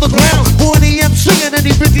cement to the ground. Boy, the MC and any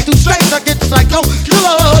 52 straight, I get psycho.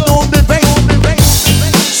 Killer, Norman Bates.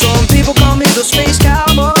 Some people call me the space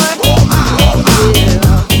cowboy.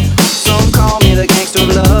 Yeah. Some call me the gangster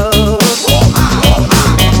of love.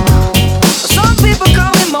 Some people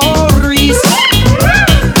call me Maurice,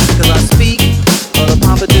 'cause I speak of the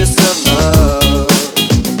pompadour of love.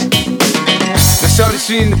 Now shorty,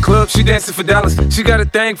 she in the club, she dancing for dollars. She got a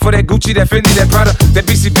thing for that Gucci, that Fendi, that Prada, that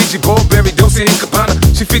BCBG, Burberry, Dolce and Gabbana.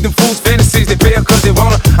 She feed them fools fantasies, they pay her 'cause they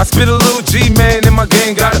want her. I spit a little G, man, and my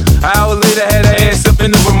gang got her. An hour later, had her ass up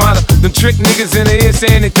in the Ramada. Them trick niggas in the ear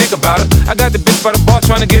saying they think about her. I got the bitch by the bar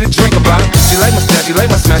trying to get a drink about her. She like my style, she like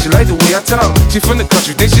my smash, she like the way I talk. She from the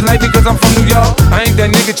country, think she like me 'cause I'm from New York. I ain't that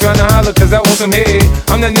nigga trying to holler 'cause I want some head.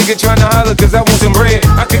 I'm that nigga trying to holler 'cause I want some bread.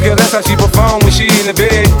 I could care less how she perform when she in the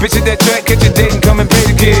bed. Bitch at that track, catch a date and come and pay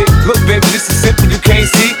the kid. Look, baby, this is simple, you can't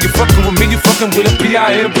see. You fucking with me, you fucking with a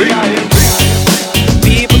P.I.M.B.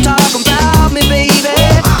 People talking about me, baby.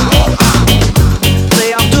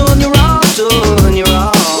 Say I'm doing you wrong, doing you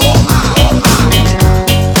wrong.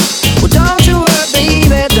 Well, don't you worry,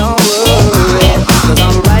 baby, don't worry, 'cause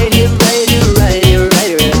I'm right here, right here, right here, right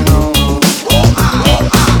here at home.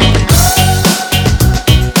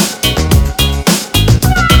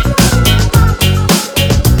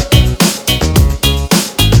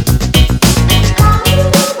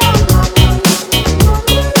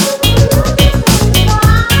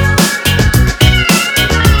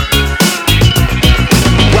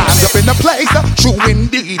 True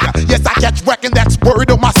indeed. Yes, I catch wrecking, that's word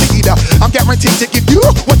on my seed. I'm guaranteed to give you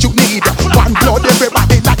what you need. One blood,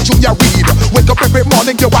 everybody like Junior Reed. Wake up every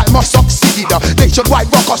morning, yo, I must succeed. Nationwide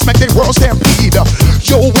rockers make the world stampede.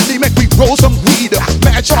 Yo, Willie, make we roll some weed.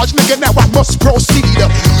 Man, charge nigga, now I must proceed.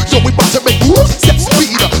 Yo, we about to make moves, set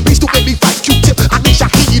speed. Peace to baby, fight Q-tip, I need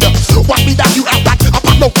Shahid. Watch me down, you out like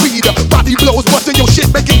Apollo Creed. Body blows, busting your shit,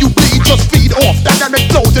 making you bleed. Just feed off dynamic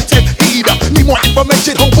flows and take heed. Need more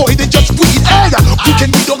information, homeboy, than just weed. Hey, you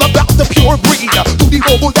can read all about the pure breed. Do the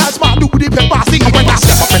mobile, that's my new depend I see. When I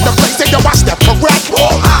step up in the place, say yo, I step correct. You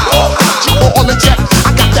all in check.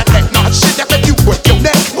 I got that head nod shit that make you work your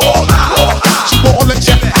neck. You all in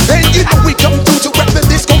check. And you know we come through to rep the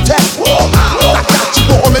discotheque. I got you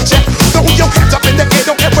all in check. Throw your hands up in the air,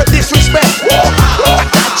 don't ever disrespect. I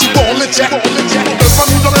got you all in check. If I'm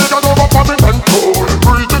the leader of a family mentor,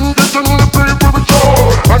 breathing, getting the people with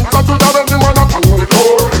joy. And that's what I'm doing, I'm on the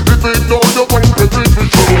door. If they know you're going to be for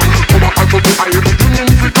sure. Come on, I told you I am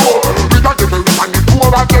beginning to go. With a devil and the poor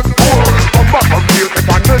I get poor. Come back from here, if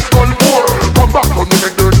I next call poor. Come back from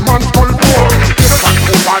here, third man's call poor. Get back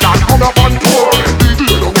over and come up on tour. DJ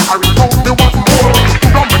don't get carried out, they want more. To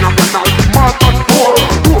the men of when I'll be mad on tour.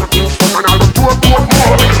 Tour things fun and I'll tour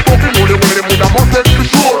more. But we know the way them with a must take for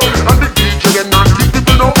sure. And the DJ them not keep it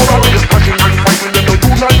in a hole. I'll be smashing and fighting them no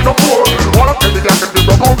unite no more. All I tell you that they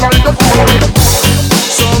rub out like a fool.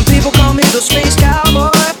 Some people call me the space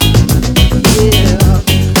cowboy. Yeah.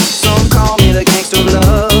 Some call me the gangster of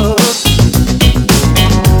love.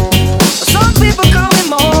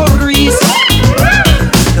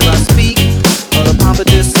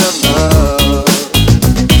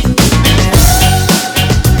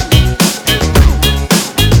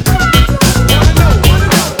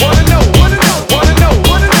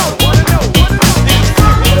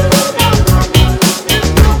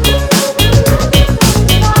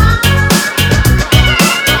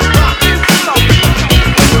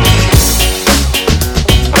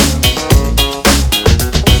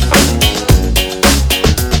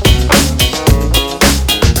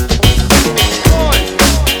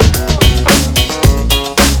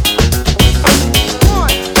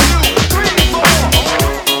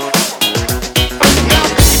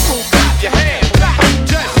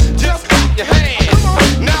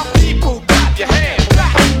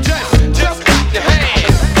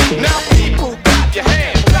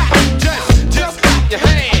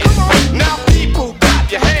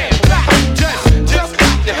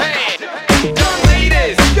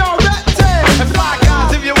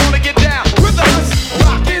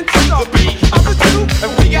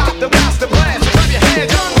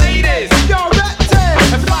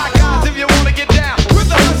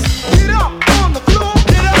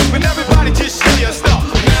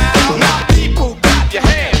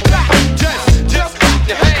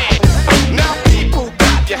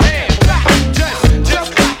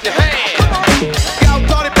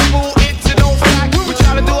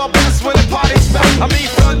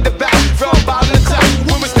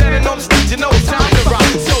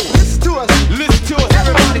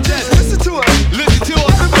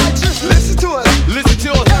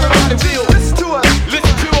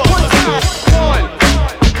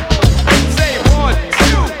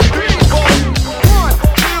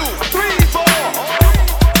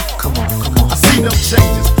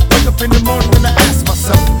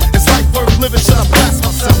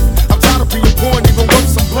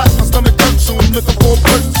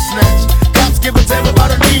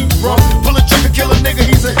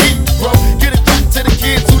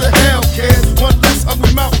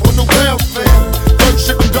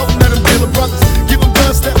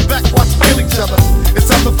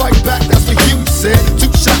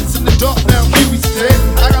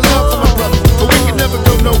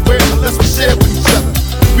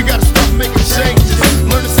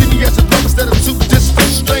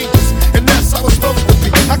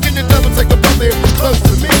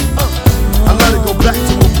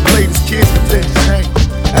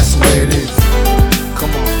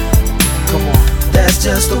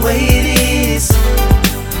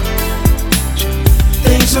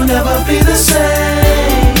 never be the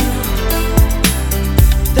same.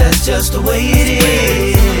 That's just the way it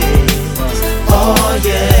is. Oh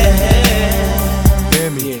yeah.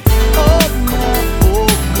 Hear me.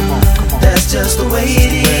 That's just the way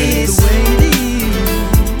it is.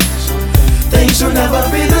 Things will never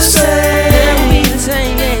be the same. Never be the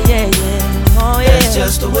same, yeah, yeah, yeah. Oh yeah. That's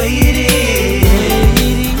just the way it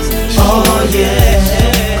is. Oh yeah.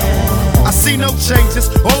 I see no changes,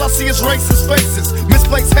 all I see is racist faces.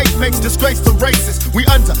 Misplaced hate makes disgrace to races. We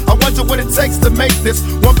under, I wonder what it takes to make this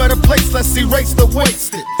one better place. Let's erase the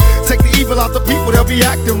wasted. Take the evil out the people, they'll be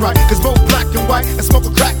acting right. Cause both black and white and smoke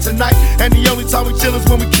a crack tonight. And the only time we chill is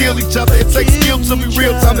when we kill each other. It takes skill to be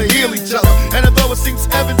real time to heal each other. And although it seems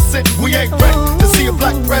evident, we ain't ready to see a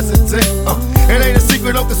black president. It ain't a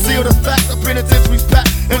secret, don't conceal the fact. The penitentiary's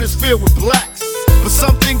packed and it's filled with blacks. But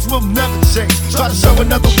some things will never change. Try to show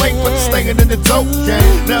another way, but staying in the dope game.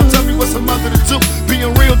 Now tell me what's a mother to do.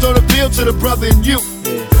 Being real don't appeal to the brother in you.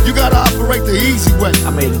 You gotta operate the easy way.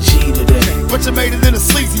 I made a G today, but you made it in a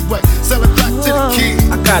sleazy way. Sell it back to the kids.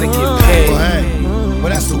 I gotta get paid. Well, hey,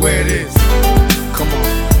 well that's the way it is. Come on,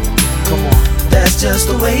 come on. That's just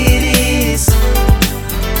the way it is.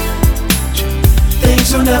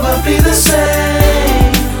 Things will never be the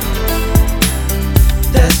same.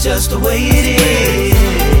 That's just the way it is.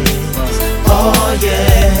 Oh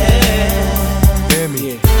yeah. Hear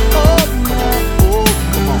me.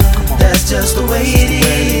 That's just the way it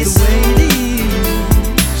is.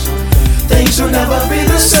 Things will never be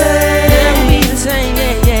the same. Never be the same,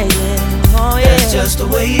 yeah, yeah, yeah. Oh yeah. That's just the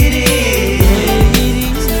way it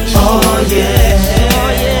is. Oh yeah.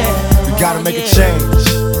 Oh yeah. We gotta make a change.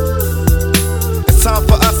 It's time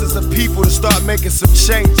for us as a people to start making some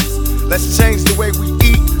changes. Let's change the way we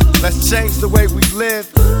eat. Let's change the way we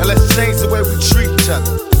live. And let's change the way we treat each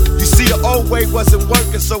other. You see, the old way wasn't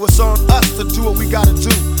working, so it's on us to do what we gotta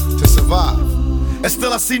do to survive. And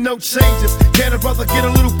still I see no changes. Can a brother get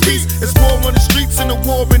a little peace? It's war on the streets and a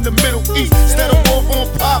war in the Middle East. Instead of war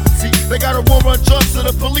on poverty, they got a war on drugs so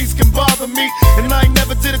the police can bother me. And I ain't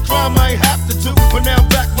never did a crime I ain't have to do. But now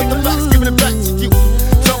I'm back with the facts, giving it back to you.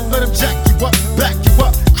 Don't let them jack you up, back you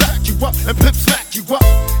up, crack you up, and pimp smack you up.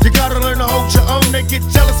 You gotta learn to hold your own. They get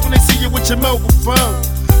jealous when they see you with your mobile phone.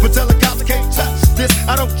 But tell the cops I can't touch this.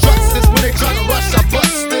 I don't trust this. When they try to rush, I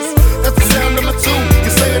bust this. That's the sound of my tune. You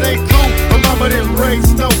say it ain't cool. My mama didn't raise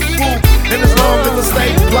no fool. And as long as I stay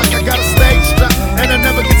black, I got a stage strap. And I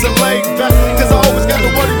never get to lay back. Cause I always got to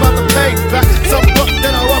worry about the payback. Some buck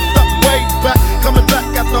that I roughed up way back. Coming back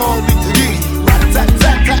after all these years.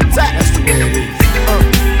 Rat-a-tat-tat-tat-tat. That's the way it is.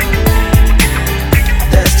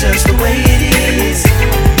 That's just the way it is.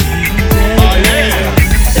 Oh yeah.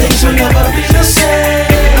 Things will never be the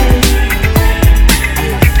same.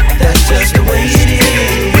 That's just the way it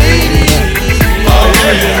is. Oh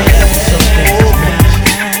yeah.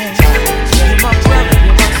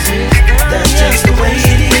 That's just the way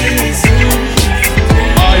it is.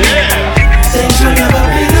 Oh yeah. Things will never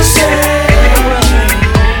be the same.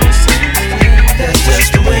 That's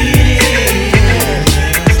just the way it is.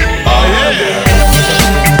 Oh yeah.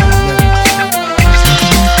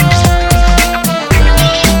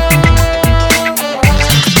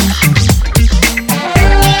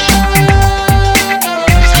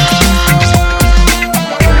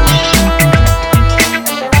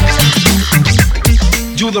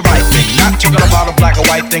 The right thing, not talking about a black or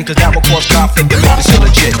white thing, cause that will cause conflict and make this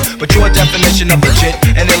illegit. But your definition of legit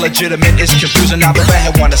and illegitimate is confusing. Now the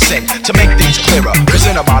redhead wanna sing to make things clearer. Cause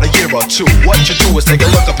in about a year or two, what you do is take a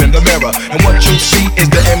look up in the mirror, and what you see is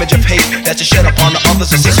the image of hate that you shed upon the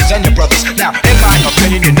others and sisters and your brothers. Now, in my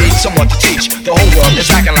opinion, you need someone to teach. The whole world is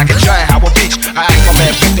acting like a giant Howard Beach. I asked my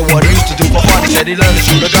man Victor what he used to do for fun. He said he learned to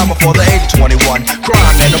shoot a gun before the age of 21.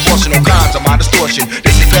 Crime and abortion, all kinds of my distortion.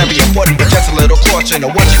 This is very important, but just a little caution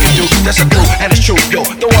of what you can do. That's a clue and it's true. Yo,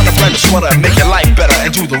 don't wanna brand a sweater and make your life better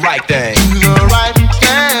and do the right thing. Do the right thing.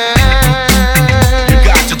 You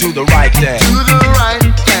got to do the right thing. Do the right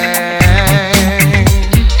thing.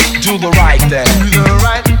 Do the right thing. Do the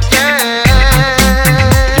right thing.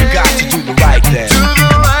 You got to do the right thing. Do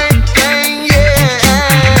the right thing,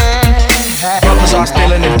 yeah. Brothers are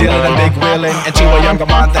stealing and dealing and big wheeling, and to a younger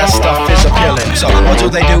mind that stuff is appealing. So what do?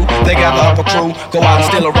 They gather up a crew, go out and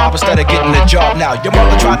steal a rob instead of getting a job. Now your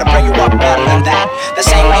mother tried to bring you up better than that. The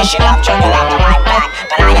same way she loved you, you loved her right back.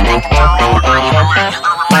 But now you think control and you're on your mind.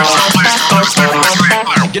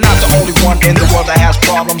 You're not the only one in the world that has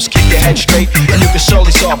problems. problems, keep your head straight, and you can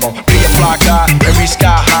surely solve them. Be a fly guy and reach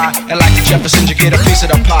sky high, and like the Jeffersons, you get a piece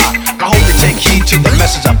of the pie. I hope you take heed to the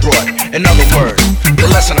message I brought. In other words, the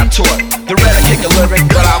lesson I taught. The red I kick a lyric,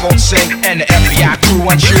 but I won't sing. And the FBI crew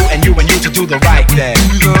wants you and you to do the right thing.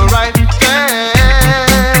 Do the right thing.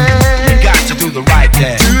 You got to do the right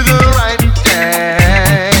thing. Do the right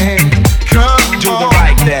thing. Come do on. the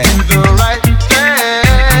right thing. Do the right thing.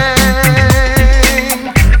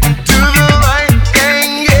 Do the right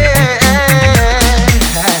thing, yeah.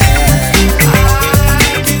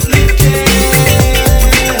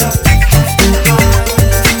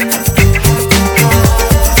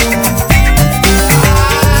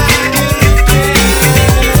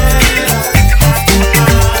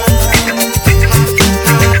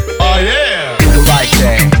 Oh yeah. Do the right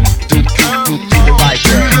thing. Do the right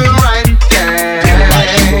thing. Do the right thing.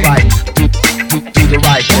 Do the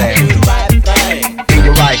right thing. Do the right thing. Do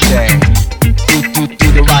the right thing.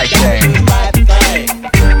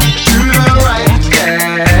 Do the right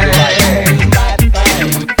thing.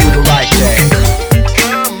 Do the right thing.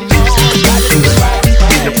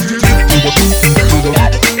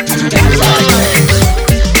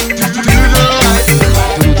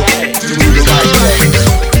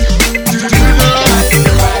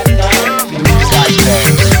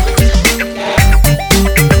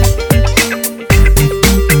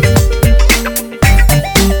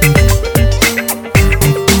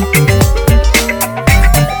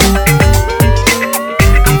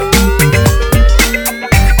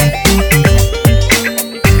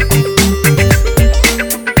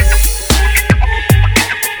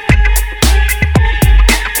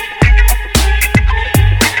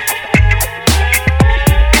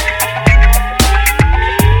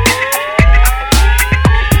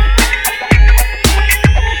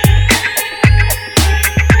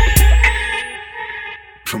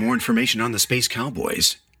 For more information on the Space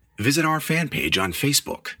Cowboys, visit our fan page on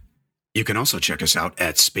Facebook. You can also check us out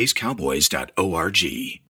at spacecowboys.org.